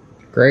chapter.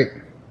 Great.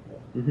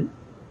 Mm-hmm.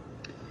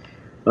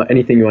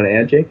 Anything you want to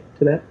add, Jake,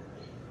 to that?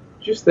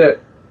 Just that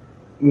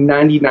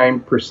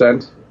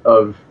 99%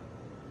 of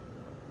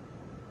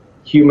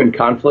human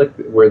conflict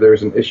where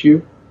there's an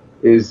issue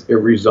is a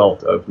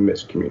result of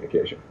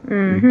miscommunication.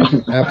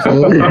 Mm-hmm.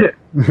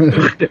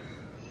 Absolutely.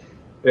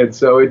 And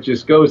so it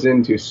just goes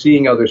into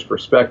seeing others'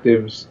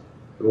 perspectives,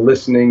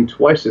 listening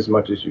twice as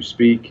much as you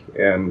speak,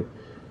 and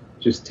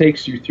just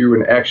takes you through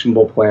an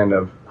actionable plan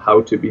of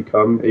how to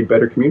become a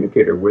better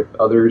communicator with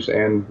others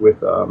and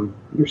with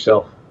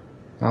yourself.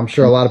 I'm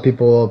sure a lot of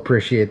people will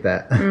appreciate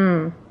that.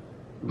 Mm.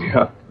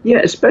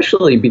 Yeah,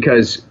 especially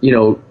because,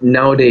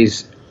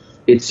 nowadays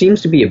it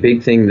seems to be a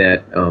big thing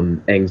that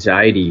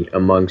anxiety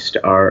amongst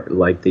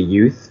the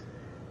youth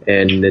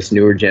and this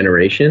newer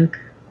generation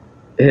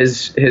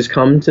has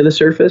come to the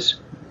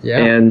surface. Yeah.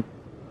 And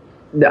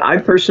I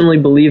personally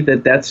believe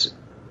that that's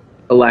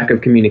a lack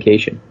of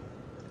communication.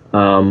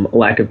 A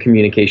lack of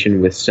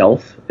communication with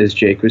self, as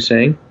Jake was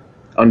saying,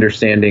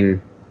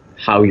 understanding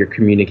how you're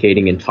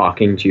communicating and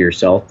talking to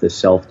yourself, the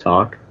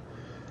self-talk,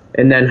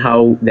 and then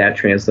how that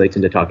translates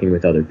into talking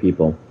with other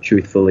people,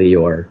 truthfully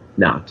or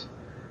not.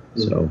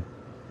 So,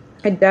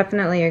 I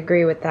definitely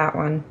agree with that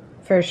one,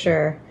 for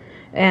sure.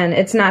 And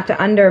it's not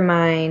to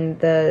undermine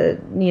the,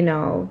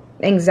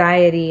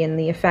 anxiety and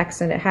the effects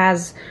that it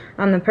has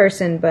on the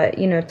person, but,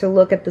 to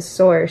look at the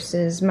source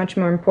is much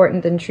more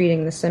important than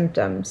treating the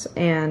symptoms.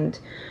 And,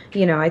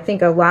 I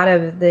think a lot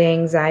of the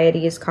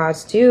anxiety is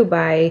caused too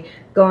by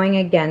going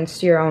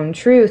against your own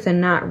truth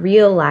and not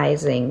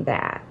realizing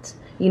that.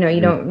 You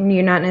don't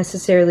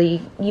necessarily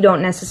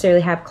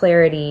have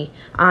clarity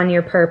on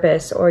your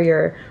purpose or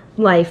your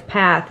life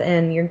path,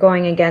 and you're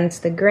going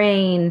against the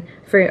grain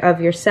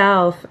of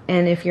yourself.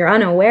 And if you're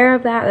unaware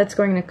of that, that's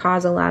going to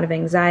cause a lot of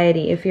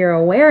anxiety. If you're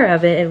aware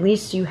of it, at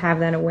least you have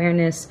that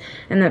awareness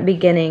and that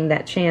beginning,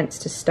 that chance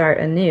to start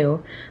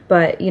anew.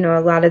 But, a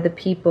lot of the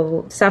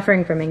people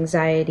suffering from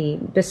anxiety,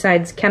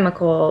 besides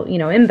chemical,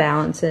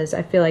 imbalances,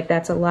 I feel like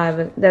that's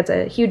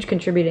a huge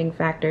contributing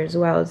factor, as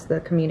well as the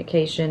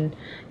communication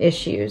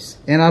issues.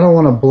 And I don't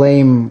want to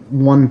blame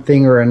one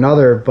thing or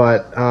another,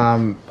 but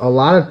a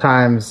lot of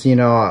times,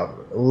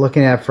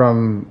 looking at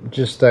from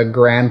just a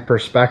grand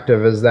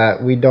perspective, is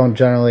that we don't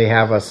generally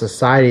have a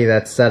society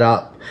that's set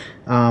up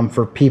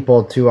for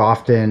people to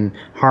often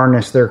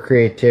harness their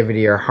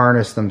creativity or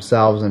harness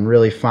themselves and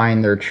really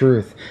find their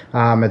truth.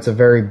 It's a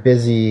very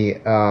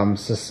busy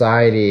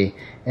society,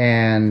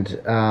 and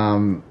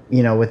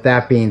with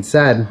that being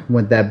said,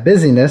 with that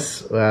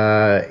busyness,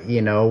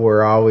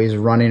 we're always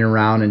running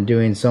around and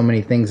doing so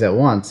many things at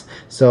once.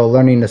 So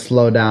learning to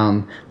slow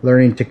down,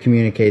 learning to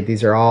communicate,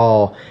 these are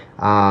all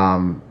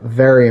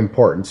very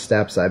important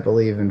steps, I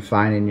believe, in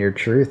finding your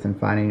truth and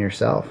finding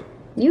yourself.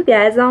 You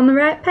guys are on the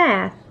right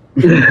path.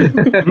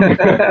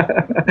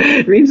 It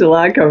means a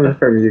lot coming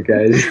from you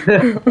guys.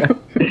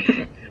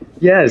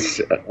 Yes.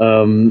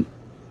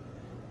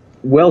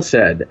 Well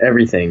said,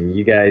 everything.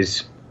 You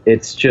guys,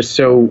 it's just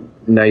so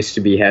nice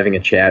to be having a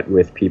chat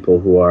with people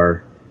who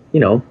are,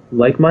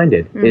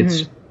 like-minded.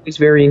 Mm-hmm. It's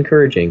very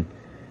encouraging.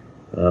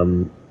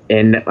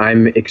 And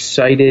I'm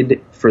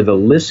excited for the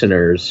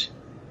listeners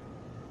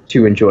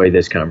to enjoy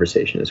this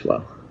conversation as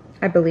well.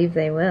 I believe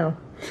they will.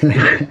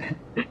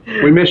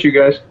 We miss you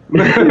guys. We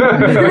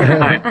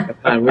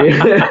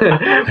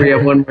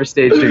have one more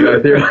stage to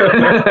go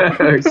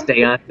through.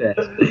 Stay on that.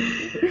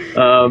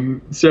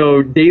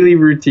 So daily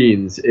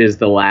routines is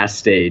the last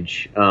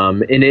stage.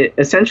 And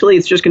essentially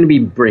it's just going to be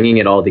bringing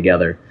it all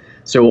together.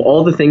 So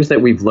all the things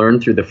that we've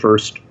learned through the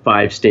first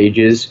 5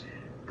 stages,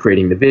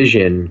 creating the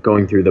vision,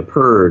 going through the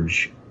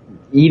purge,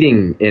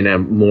 eating in a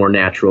more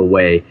natural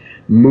way,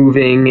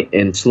 moving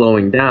and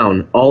slowing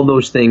down, all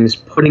those things,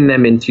 putting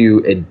them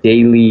into a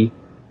daily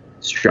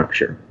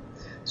structure.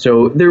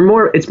 So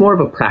it's more of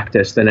a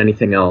practice than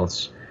anything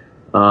else,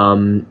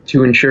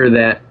 to ensure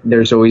that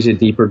there's always a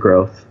deeper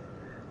growth.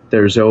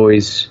 There's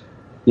always,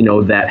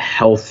 that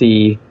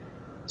healthy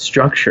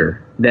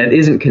structure that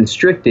isn't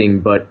constricting,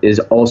 but is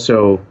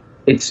also,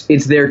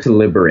 it's there to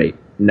liberate,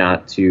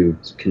 not to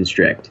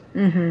constrict.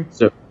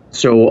 Mm-hmm.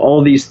 So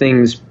all these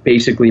things,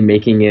 basically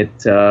making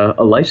it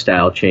a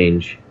lifestyle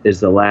change, is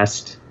the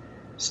last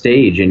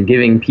stage, and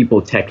giving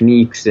people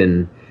techniques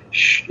and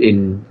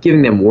in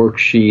giving them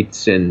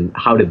worksheets and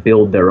how to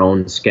build their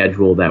own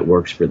schedule that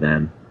works for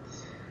them.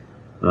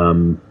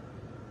 And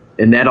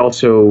that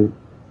also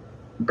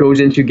goes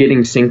into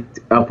getting synced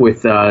up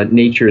with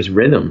nature's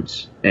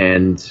rhythms.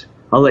 And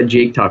I'll let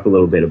Jake talk a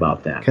little bit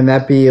about that. Can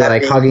that be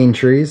like hugging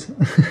trees?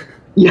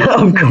 Yeah,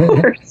 of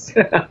course.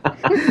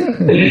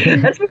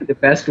 That's one of the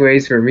best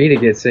ways for me to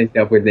get synced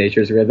up with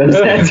nature's rhythms,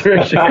 that's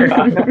for sure.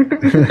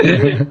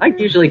 I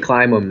usually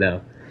climb them,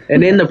 though.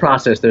 And in the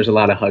process, there's a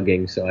lot of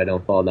hugging, so I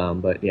don't fall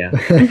down, but yeah.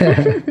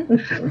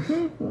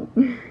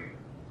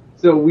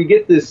 So we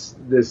get these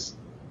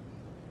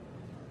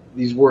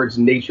words,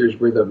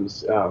 nature's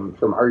rhythms, from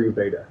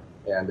Ayurveda,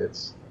 and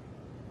it's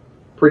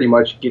pretty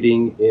much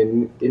getting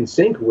in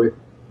sync with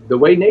the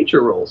way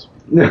nature rolls.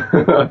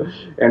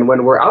 And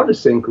when we're out of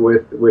sync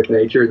with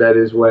nature, that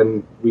is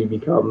when we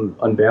become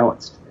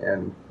unbalanced.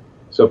 And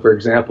so, for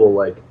example,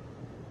 like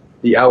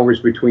the hours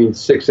between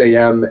 6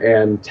 a.m.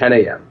 and 10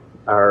 a.m.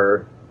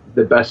 are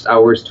the best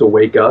hours to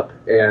wake up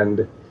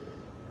and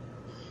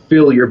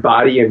fill your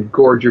body and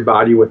gorge your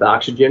body with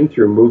oxygen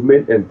through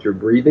movement and through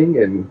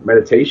breathing and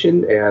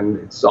meditation. And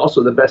it's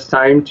also the best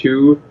time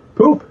to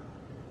poop.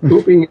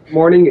 Pooping in the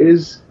morning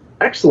is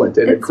excellent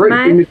and a great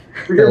thing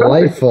for your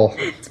delightful.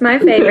 It's my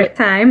favorite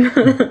time.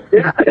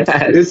 Yeah,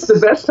 it's the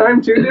best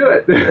time to do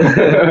it.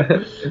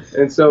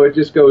 And so it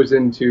just goes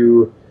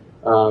into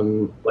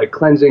like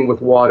cleansing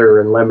with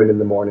water and lemon in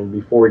the morning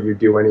before you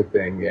do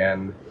anything,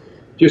 and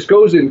just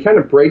goes and kind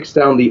of breaks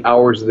down the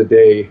hours of the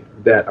day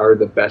that are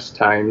the best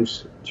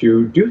times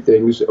to do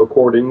things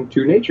according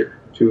to nature,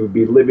 to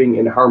be living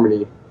in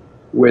harmony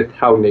with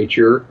how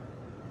nature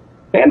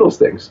handles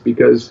things,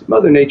 because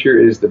Mother Nature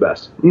is the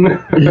best.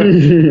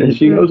 And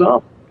she knows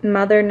all.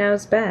 Mother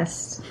knows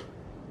best.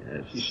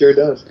 Yeah, she sure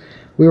does.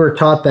 We were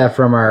taught that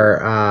from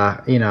our,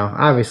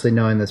 obviously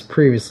knowing this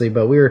previously,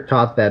 but we were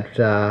taught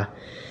that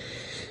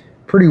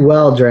pretty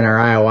well during our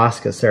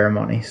ayahuasca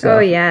ceremony. So oh,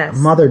 yes.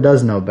 Mother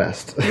does know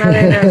best.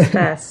 Mother knows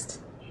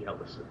best.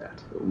 Jealous of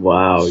that.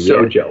 Wow.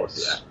 So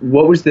jealous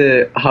of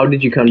that. How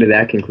did you come to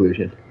that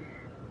conclusion?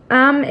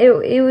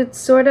 It was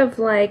sort of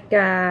like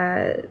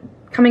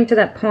coming to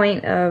that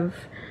point of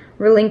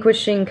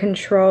relinquishing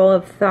control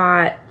of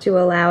thought to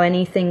allow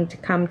anything to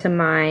come to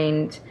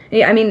mind.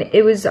 I mean,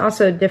 it was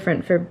also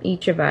different for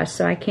each of us,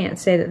 so I can't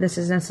say that this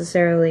is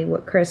necessarily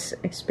what Chris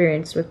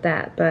experienced with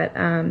that. But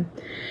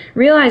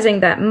realizing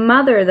that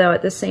Mother, though,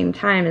 at the same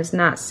time is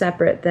not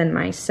separate than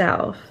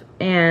myself,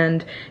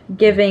 and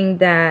giving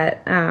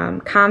that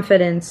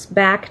confidence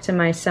back to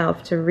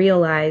myself to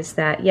realize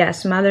that,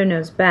 yes, Mother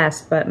knows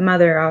best, but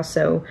Mother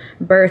also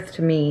birthed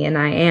me, and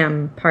I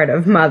am part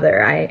of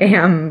Mother. I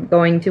am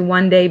going to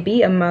one day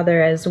be a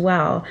mother as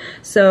well.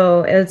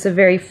 So it's a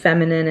very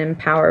feminine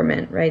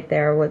empowerment right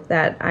there with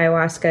that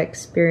ayahuasca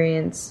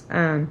experience,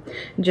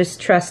 just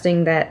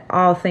trusting that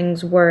all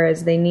things were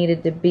as they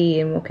needed to be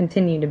and will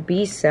continue to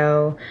be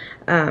so,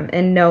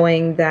 and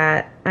knowing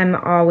that I'm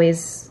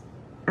always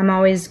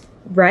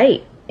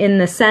right, in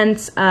the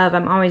sense of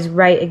I'm always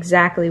right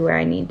exactly where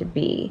I need to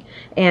be,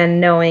 and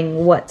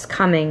knowing what's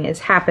coming is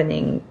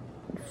happening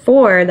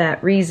for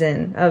that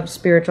reason of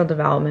spiritual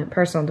development,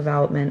 personal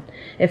development,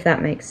 if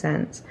that makes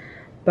sense.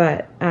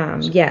 But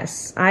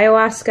yes,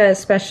 ayahuasca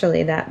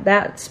especially,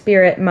 that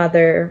spirit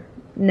mother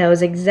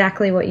knows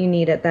exactly what you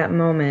need at that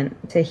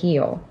moment to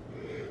heal.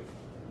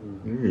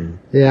 Mm-hmm.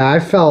 Yeah, I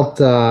felt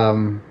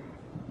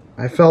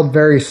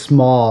very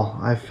small.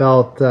 I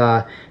felt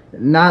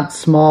not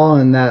small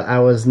in that I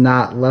was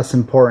not less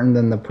important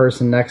than the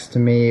person next to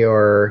me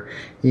or,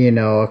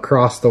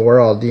 across the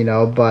world,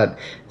 but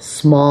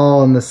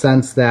small in the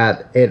sense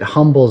that it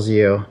humbles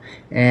you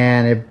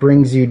and it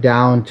brings you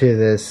down to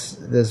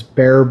this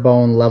bare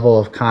bone level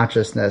of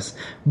consciousness,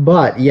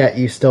 but yet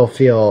you still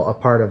feel a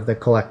part of the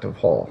collective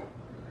whole,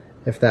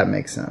 if that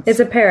makes sense. It's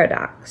a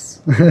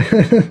paradox.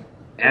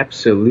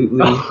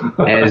 Absolutely,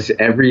 as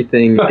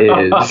everything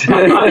is. You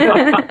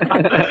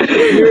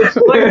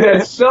explained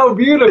that so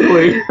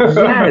beautifully.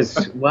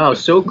 Yes. Wow,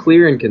 so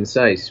clear and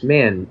concise.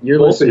 Man,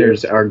 your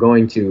listeners are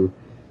going to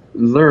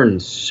learn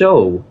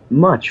so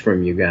much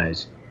from you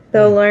guys.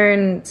 They'll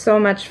learn so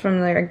much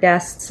from their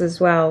guests as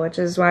well, which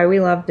is why we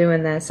love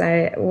doing this.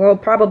 We'll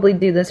probably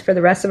do this for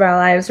the rest of our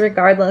lives,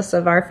 regardless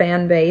of our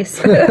fan base.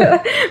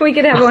 We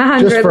could have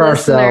 100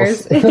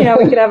 listeners. We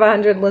could have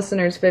 100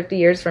 listeners 50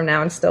 years from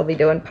now and still be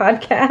doing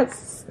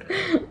podcasts.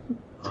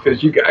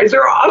 Because you guys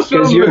are awesome.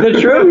 Because you're the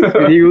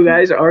truth. You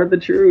guys are the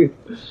truth.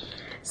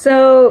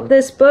 So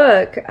this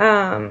book,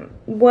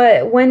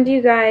 when do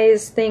you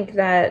guys think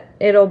that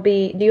it'll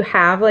be? Do you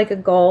have like a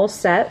goal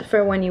set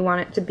for when you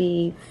want it to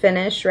be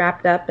finished,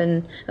 wrapped up,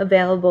 and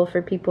available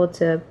for people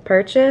to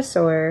purchase?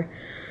 Or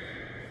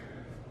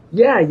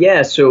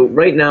Yeah. So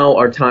right now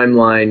our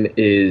timeline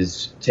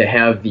is to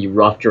have the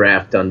rough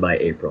draft done by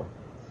April.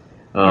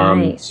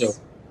 Nice. So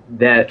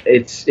that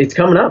it's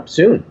coming up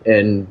soon,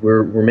 and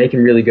we're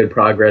making really good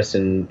progress,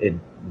 and it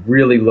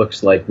really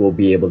looks like we'll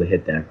be able to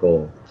hit that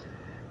goal.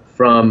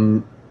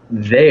 From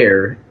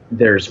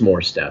there's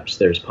more steps.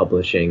 There's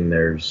publishing.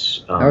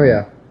 There's oh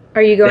yeah.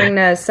 Are you going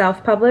to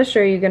self-publish,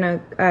 or are you going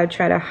to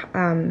try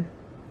to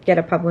get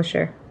a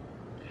publisher?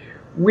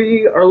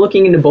 We are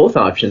looking into both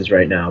options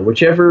right now.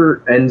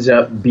 Whichever ends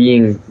up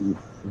being,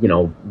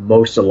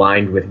 most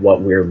aligned with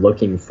what we're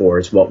looking for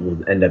is what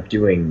we'll end up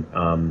doing.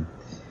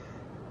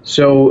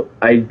 So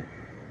I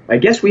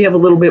guess we have a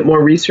little bit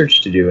more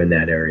research to do in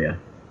that area.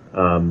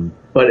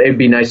 But it'd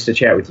be nice to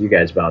chat with you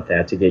guys about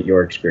that to get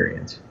your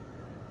experience.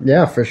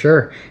 Yeah, for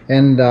sure.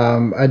 And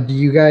do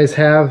you guys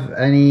have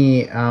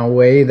any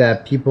way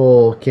that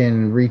people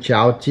can reach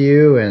out to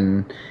you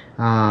and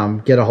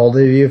get a hold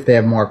of you if they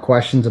have more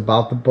questions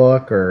about the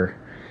book or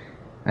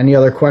any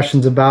other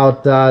questions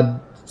about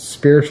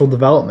spiritual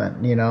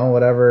development,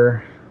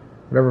 whatever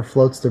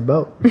floats their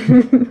boat?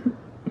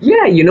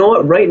 Yeah, you know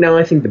what? Right now,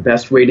 I think the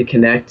best way to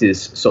connect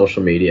is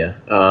social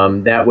media.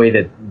 That way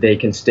that they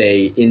can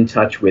stay in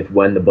touch with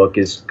when the book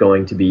is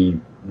going to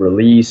be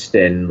released.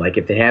 And like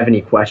if they have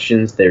any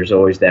questions, there's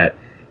always that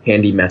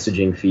handy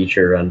messaging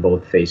feature on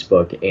both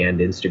Facebook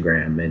and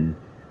Instagram. And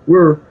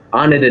we're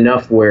on it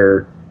enough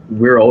where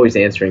we're always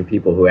answering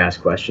people who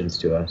ask questions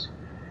to us.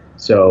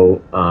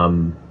 So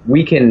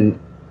we can...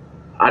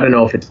 I don't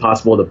know if it's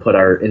possible to put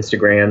our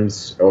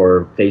Instagrams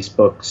or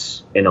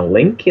Facebooks in a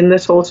link in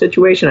this whole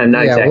situation. I'm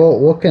not exactly... Yeah,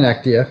 we'll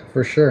connect you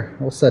for sure.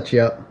 We'll set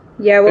you up.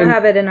 Yeah, we'll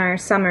have it in our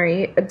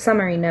summary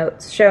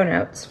notes, show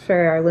notes for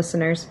our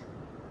listeners.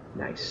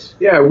 Nice.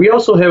 Yeah, we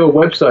also have a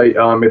website.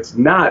 It's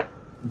not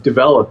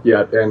developed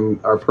yet,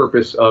 and our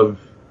purpose of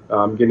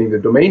getting the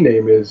domain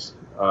name is,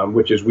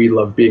 which is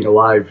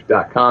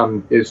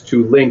welovebeingalive.com, is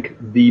to link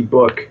the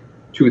book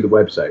to the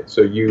website.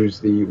 So use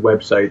the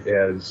website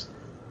as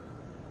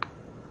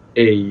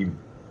a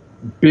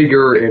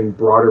bigger and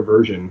broader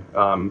version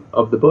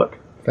of the book.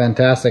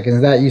 Fantastic.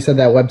 Is that, you said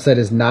that website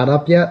is not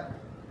up yet?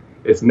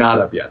 It's not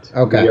up yet.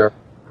 Okay. We are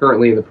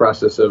currently in the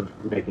process of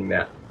making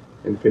that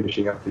and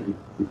finishing up the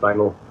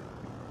final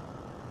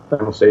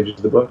stages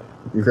of the book.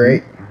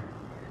 Great.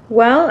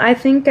 Well, I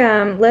think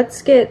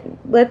let's give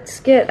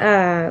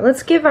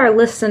our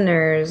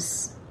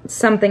listeners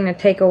something to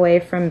take away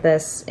from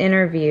this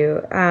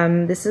interview.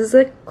 This is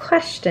a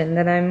question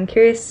that I'm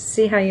curious to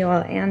see how you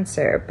all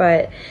answer,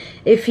 but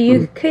if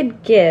you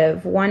could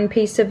give one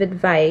piece of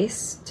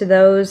advice to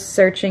those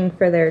searching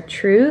for their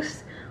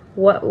truth,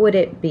 what would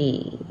it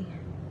be?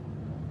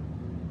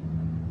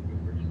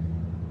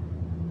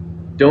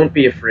 Don't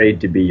be afraid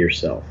to be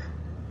yourself.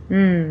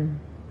 Don't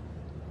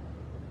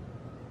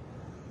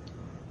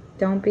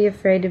be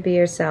afraid to be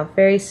yourself.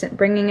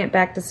 Bringing it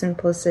back to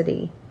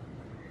simplicity.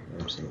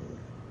 Absolutely.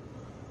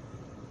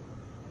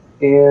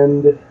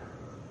 And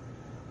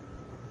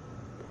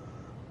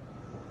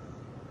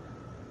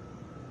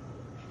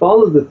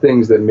follow the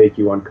things that make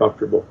you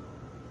uncomfortable.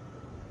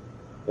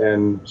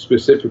 And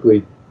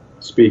specifically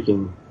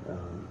speaking,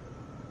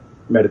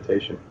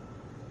 meditation.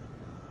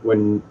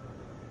 When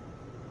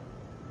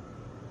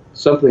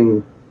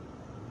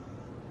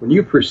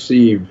you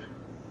perceive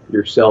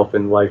yourself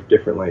in life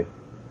differently,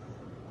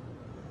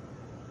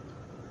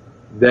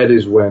 that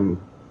is when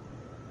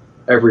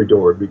every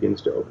door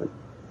begins to open.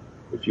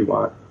 If you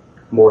want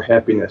more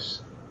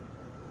happiness,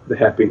 the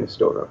happiness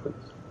door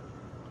opens.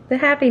 The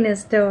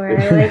happiness door.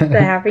 I like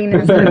the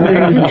happiness door.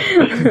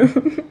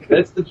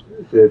 That's the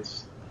truth.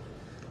 It's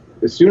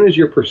as soon as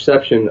your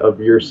perception of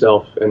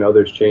yourself and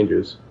others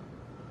changes,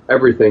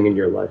 everything in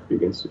your life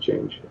begins to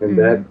change. And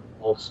that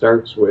all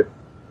starts with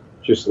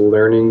just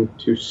learning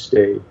to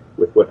stay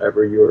with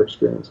whatever you're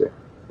experiencing.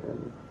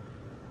 And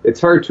it's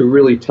hard to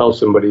really tell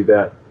somebody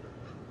that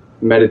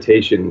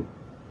meditation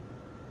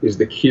is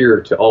the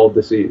cure to all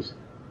disease.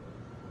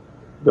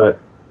 But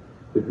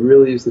it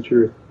really is the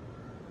truth.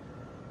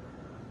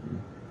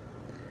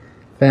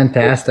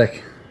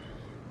 Fantastic.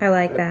 I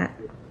like that.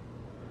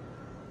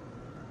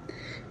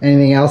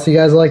 Anything else you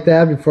guys like to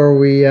add before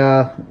we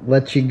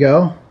let you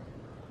go?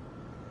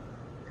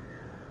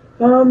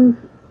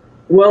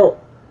 Well,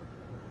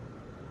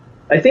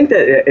 I think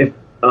that if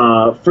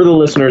for the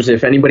listeners,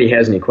 if anybody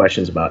has any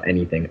questions about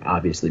anything,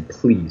 obviously,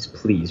 please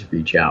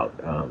reach out.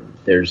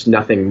 There's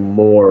nothing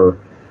more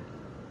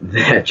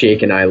that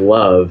Jake and I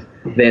love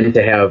than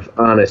to have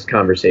honest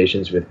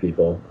conversations with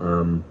people.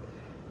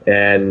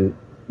 And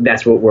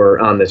that's what we're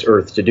on this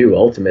earth to do,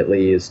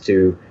 ultimately, is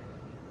to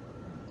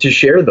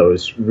share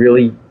those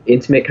really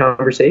intimate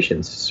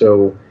conversations.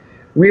 So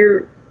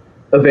we're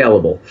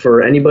available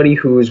for anybody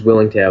who is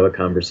willing to have a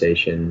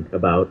conversation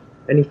about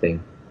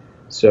anything.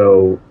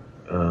 So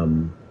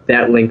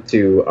that link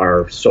to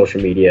our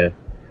social media,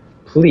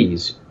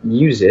 please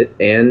use it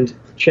and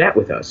chat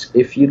with us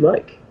if you'd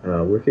like.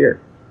 We're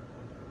here.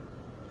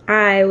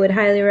 I would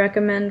highly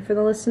recommend for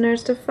the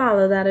listeners to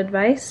follow that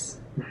advice.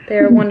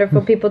 They're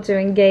wonderful people to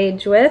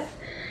engage with,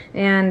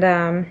 and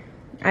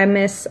I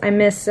miss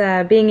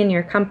being in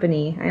your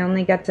company. I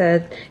only got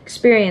to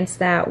experience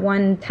that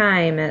one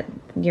time at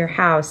your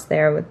house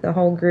there with the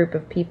whole group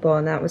of people,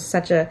 and that was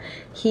such a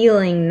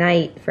healing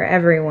night for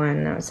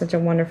everyone. That was such a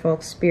wonderful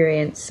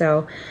experience.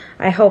 So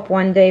I hope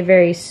one day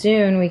very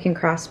soon we can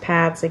cross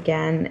paths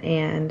again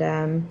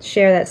and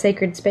share that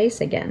sacred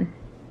space again.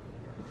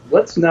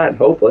 Let's not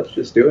hope, let's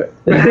just do it.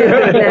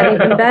 That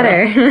even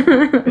better.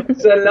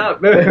 Set it up.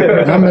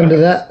 I'm into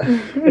that.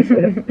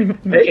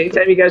 Hey,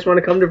 anytime you guys want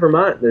to come to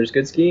Vermont, there's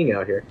good skiing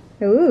out here.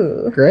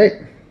 Ooh. Great.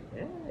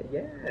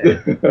 Yeah.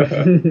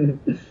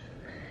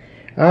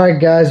 All right,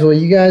 guys. Well,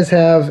 you guys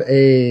have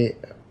a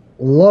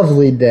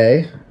lovely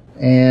day,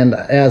 and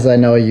as I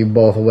know you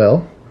both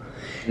will.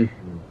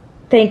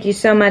 Thank you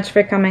so much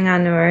for coming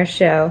on to our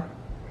show.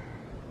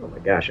 Oh my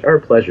gosh, our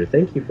pleasure.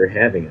 Thank you for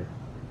having us.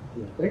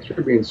 Thanks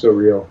for being so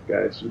real,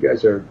 guys. You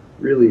guys are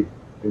really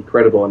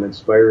incredible and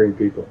inspiring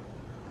people.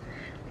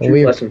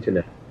 True blessing to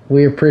know.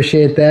 We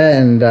appreciate that,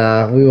 and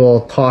we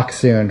will talk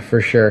soon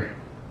for sure.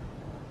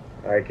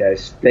 All right,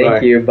 guys.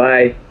 Thank you.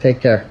 Bye.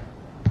 Take care.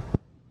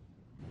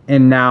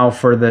 And now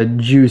for the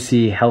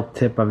juicy health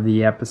tip of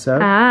the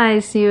episode. I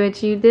see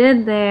what you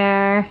did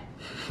there.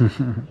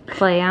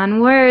 Play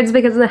on words,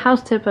 because the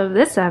health tip of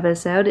this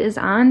episode is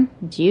on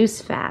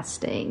juice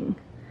fasting.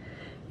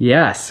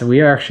 Yes,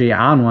 we are actually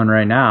on one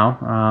right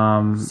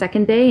now.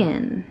 Second day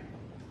in.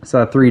 It's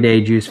a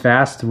 3-day juice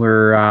fast.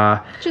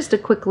 We're just a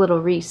quick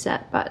little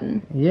reset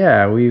button.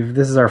 Yeah,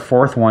 this is our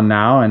 4th one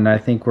now, and I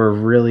think we're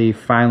really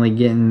finally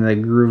getting the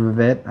groove of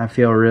it. I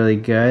feel really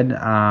good.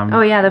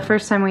 Oh yeah, the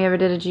first time we ever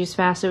did a juice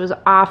fast, it was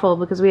awful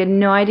because we had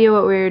no idea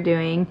what we were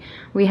doing.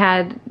 We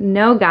had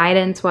no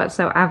guidance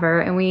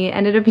whatsoever, and we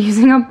ended up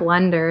using a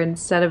blender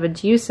instead of a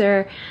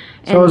juicer.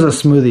 So it was a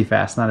smoothie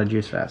fast, not a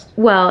juice fast.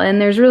 Well, and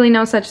there's really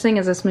no such thing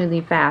as a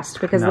smoothie fast,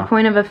 because the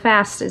point of a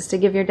fast is to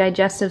give your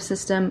digestive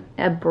system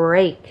a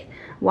break.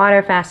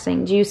 Water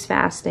fasting, juice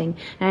fasting.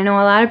 And I know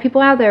a lot of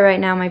people out there right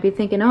now might be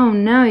thinking, oh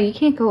no, you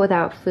can't go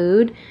without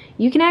food.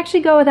 You can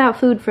actually go without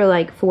food for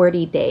like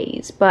 40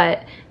 days,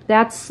 but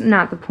that's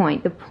not the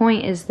point. The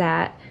point is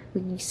that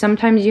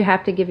sometimes you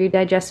have to give your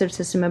digestive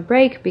system a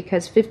break,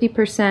 because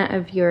 50%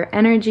 of your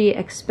energy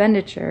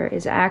expenditure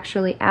is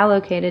actually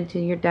allocated to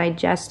your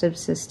digestive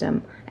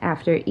system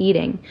after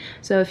eating.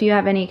 So if you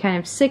have any kind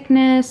of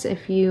sickness,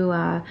 if you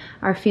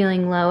are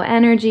feeling low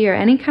energy or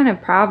any kind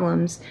of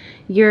problems,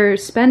 you're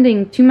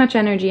spending too much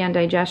energy on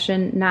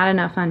digestion, not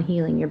enough on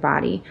healing your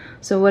body.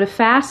 So what a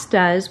fast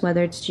does,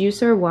 whether it's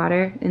juice or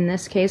water, in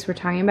this case we're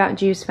talking about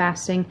juice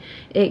fasting,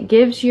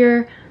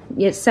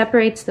 it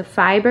separates the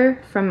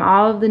fiber from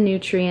all of the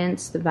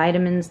nutrients, the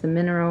vitamins, the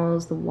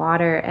minerals, the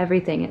water,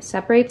 everything. It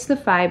separates the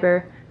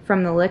fiber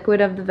from the liquid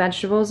of the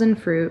vegetables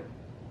and fruit,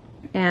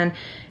 and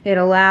it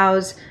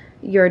allows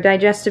your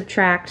digestive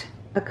tract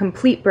a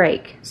complete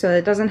break, so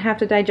it doesn't have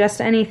to digest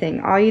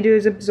anything. All you do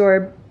is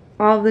absorb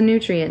all of the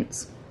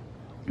nutrients,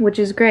 which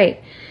is great.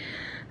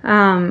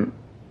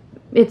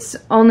 It's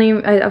only,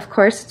 of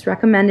course, it's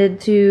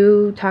recommended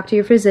to talk to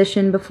your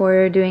physician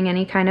before doing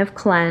any kind of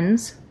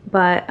cleanse.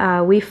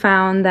 But we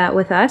found that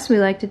with us, we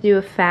like to do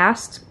a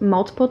fast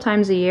multiple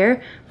times a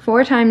year.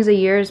 4 times a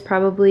year is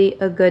probably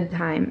a good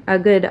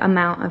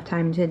amount of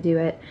time to do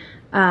it.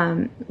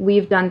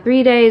 We've done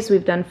 3 days,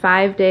 we've done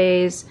 5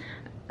 days.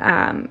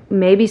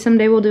 Maybe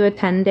someday we'll do a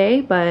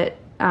 10-day, but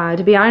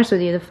to be honest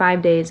with you, the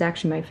 5-day is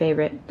actually my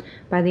favorite.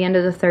 By the end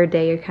of the 3rd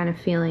day, you're kind of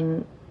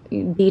feeling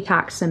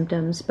detox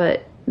symptoms,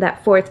 but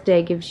that 4th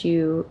day gives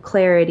you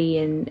clarity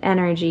and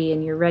energy,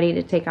 and you're ready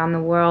to take on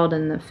the world,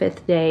 and the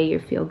 5th day you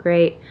feel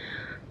great,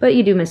 but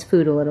you do miss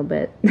food a little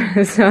bit.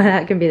 So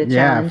that can be the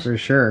challenge. Yeah, for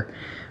sure.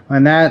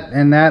 And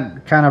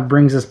that kind of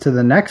brings us to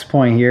the next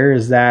point here,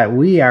 is that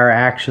we are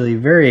actually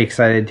very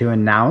excited to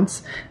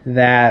announce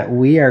that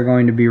we are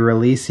going to be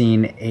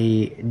releasing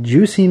a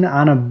Juicing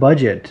on a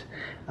Budget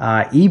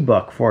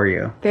ebook for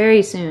you.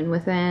 Very soon,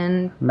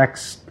 within...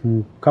 Next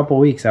couple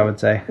weeks, I would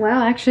say.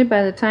 Well, actually,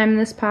 by the time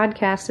this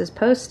podcast is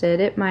posted,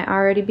 it might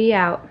already be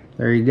out.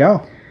 There you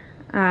go.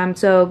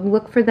 So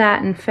look for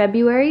that in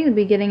February, the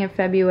beginning of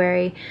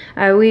February.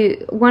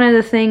 One of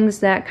the things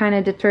that kind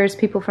of deters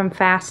people from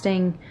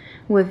fasting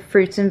with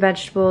fruits and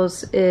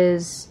vegetables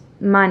is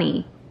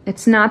money.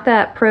 It's not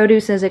that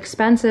produce is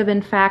expensive.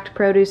 In fact,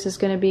 produce is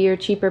going to be your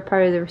cheaper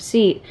part of the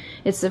receipt.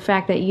 It's the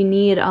fact that you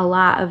need a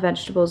lot of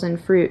vegetables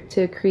and fruit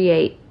to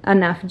create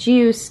enough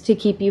juice to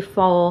keep you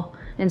full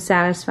and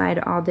satisfied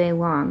all day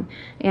long,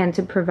 and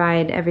to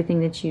provide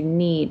everything that you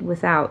need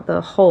without the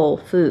whole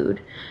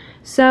food.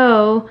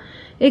 So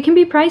it can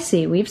be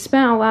pricey. We've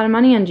spent a lot of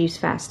money on juice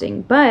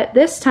fasting, but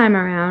this time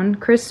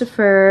around,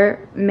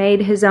 Christopher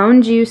made his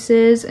own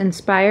juices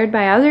inspired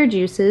by other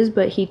juices,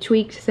 but he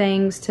tweaked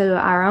things to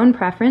our own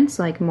preference,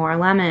 like more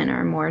lemon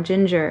or more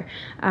ginger,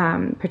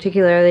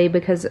 particularly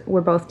because we're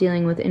both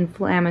dealing with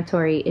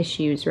inflammatory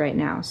issues right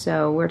now,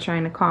 so we're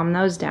trying to calm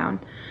those down.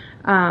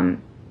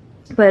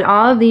 But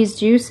all of these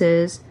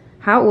juices...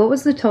 What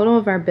was the total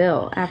of our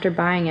bill after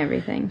buying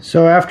everything?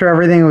 So after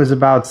everything, it was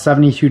about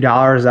 $72.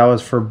 That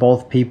was for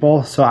both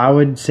people. So I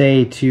would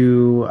say if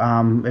you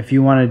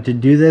wanted to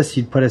do this,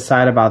 you'd put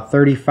aside about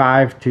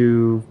 $35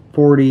 to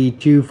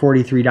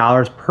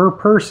 $43 per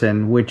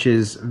person, which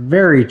is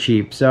very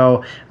cheap.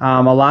 So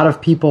a lot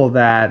of people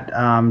that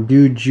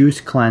do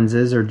juice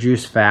cleanses or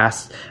juice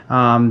fasts,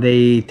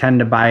 they tend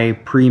to buy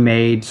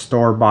pre-made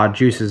store-bought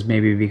juices,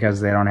 maybe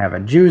because they don't have a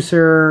juicer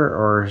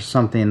or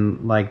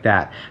something like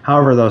that.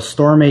 However, those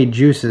store-made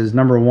juices,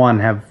 number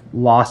one, have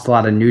lost a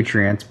lot of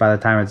nutrients by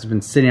the time it's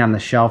been sitting on the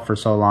shelf for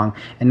so long,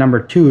 and number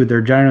two, they're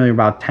generally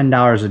about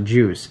 $10 a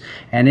juice,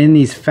 and in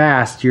these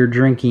fasts you're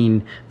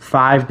drinking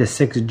 5 to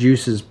 6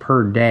 juices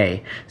per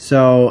day,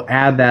 so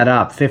add that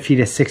up, $50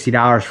 to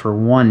 $60 for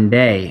one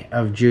day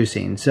of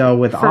juicing. So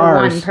with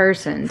ours,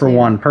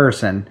 one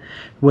person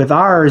with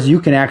ours, you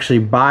can actually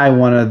buy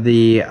one of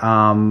the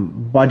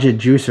budget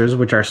juicers,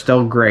 which are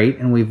still great,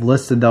 and we've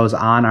listed those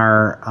on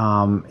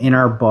our in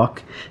our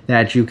book,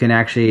 that you can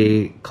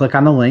actually click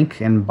on the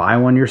link and buy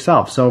one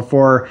yourself. So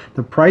for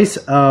the price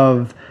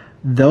of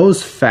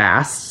those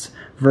fasts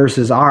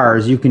versus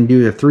ours, you can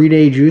do the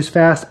 3-day juice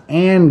fast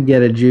and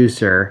get a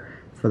juicer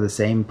for the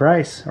same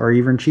price or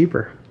even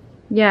cheaper.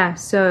 Yeah,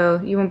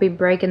 so you won't be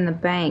breaking the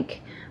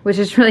bank, which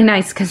is really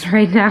nice because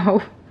right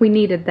now we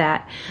needed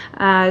that.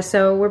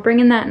 So we're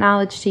bringing that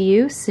knowledge to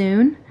you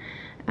soon.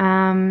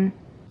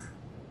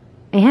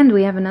 And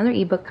we have another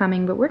ebook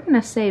coming, but we're going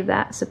to save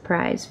that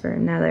surprise for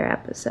another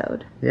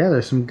episode. Yeah,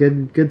 there's some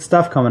good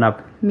stuff coming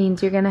up.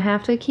 Means you're going to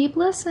have to keep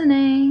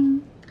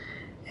listening.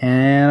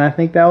 And I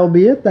think that will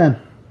be it then.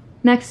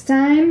 Next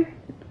time,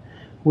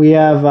 we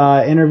have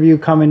interview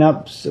coming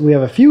up. We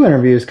have a few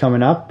interviews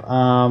coming up.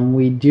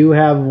 We do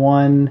have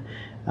one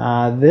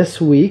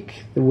this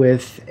week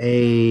with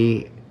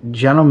a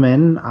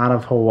gentleman out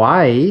of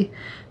Hawaii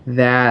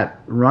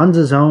that runs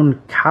his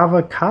own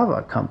kava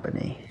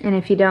company. And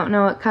if you don't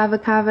know what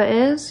kava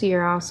is,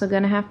 you're also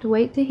going to have to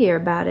wait to hear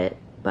about it.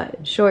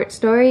 But short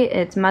story,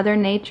 it's Mother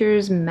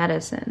Nature's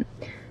medicine.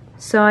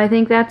 So I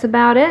think that's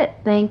about it.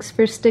 Thanks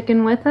for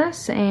sticking with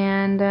us,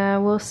 and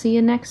we'll see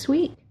you next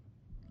week.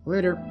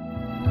 Later.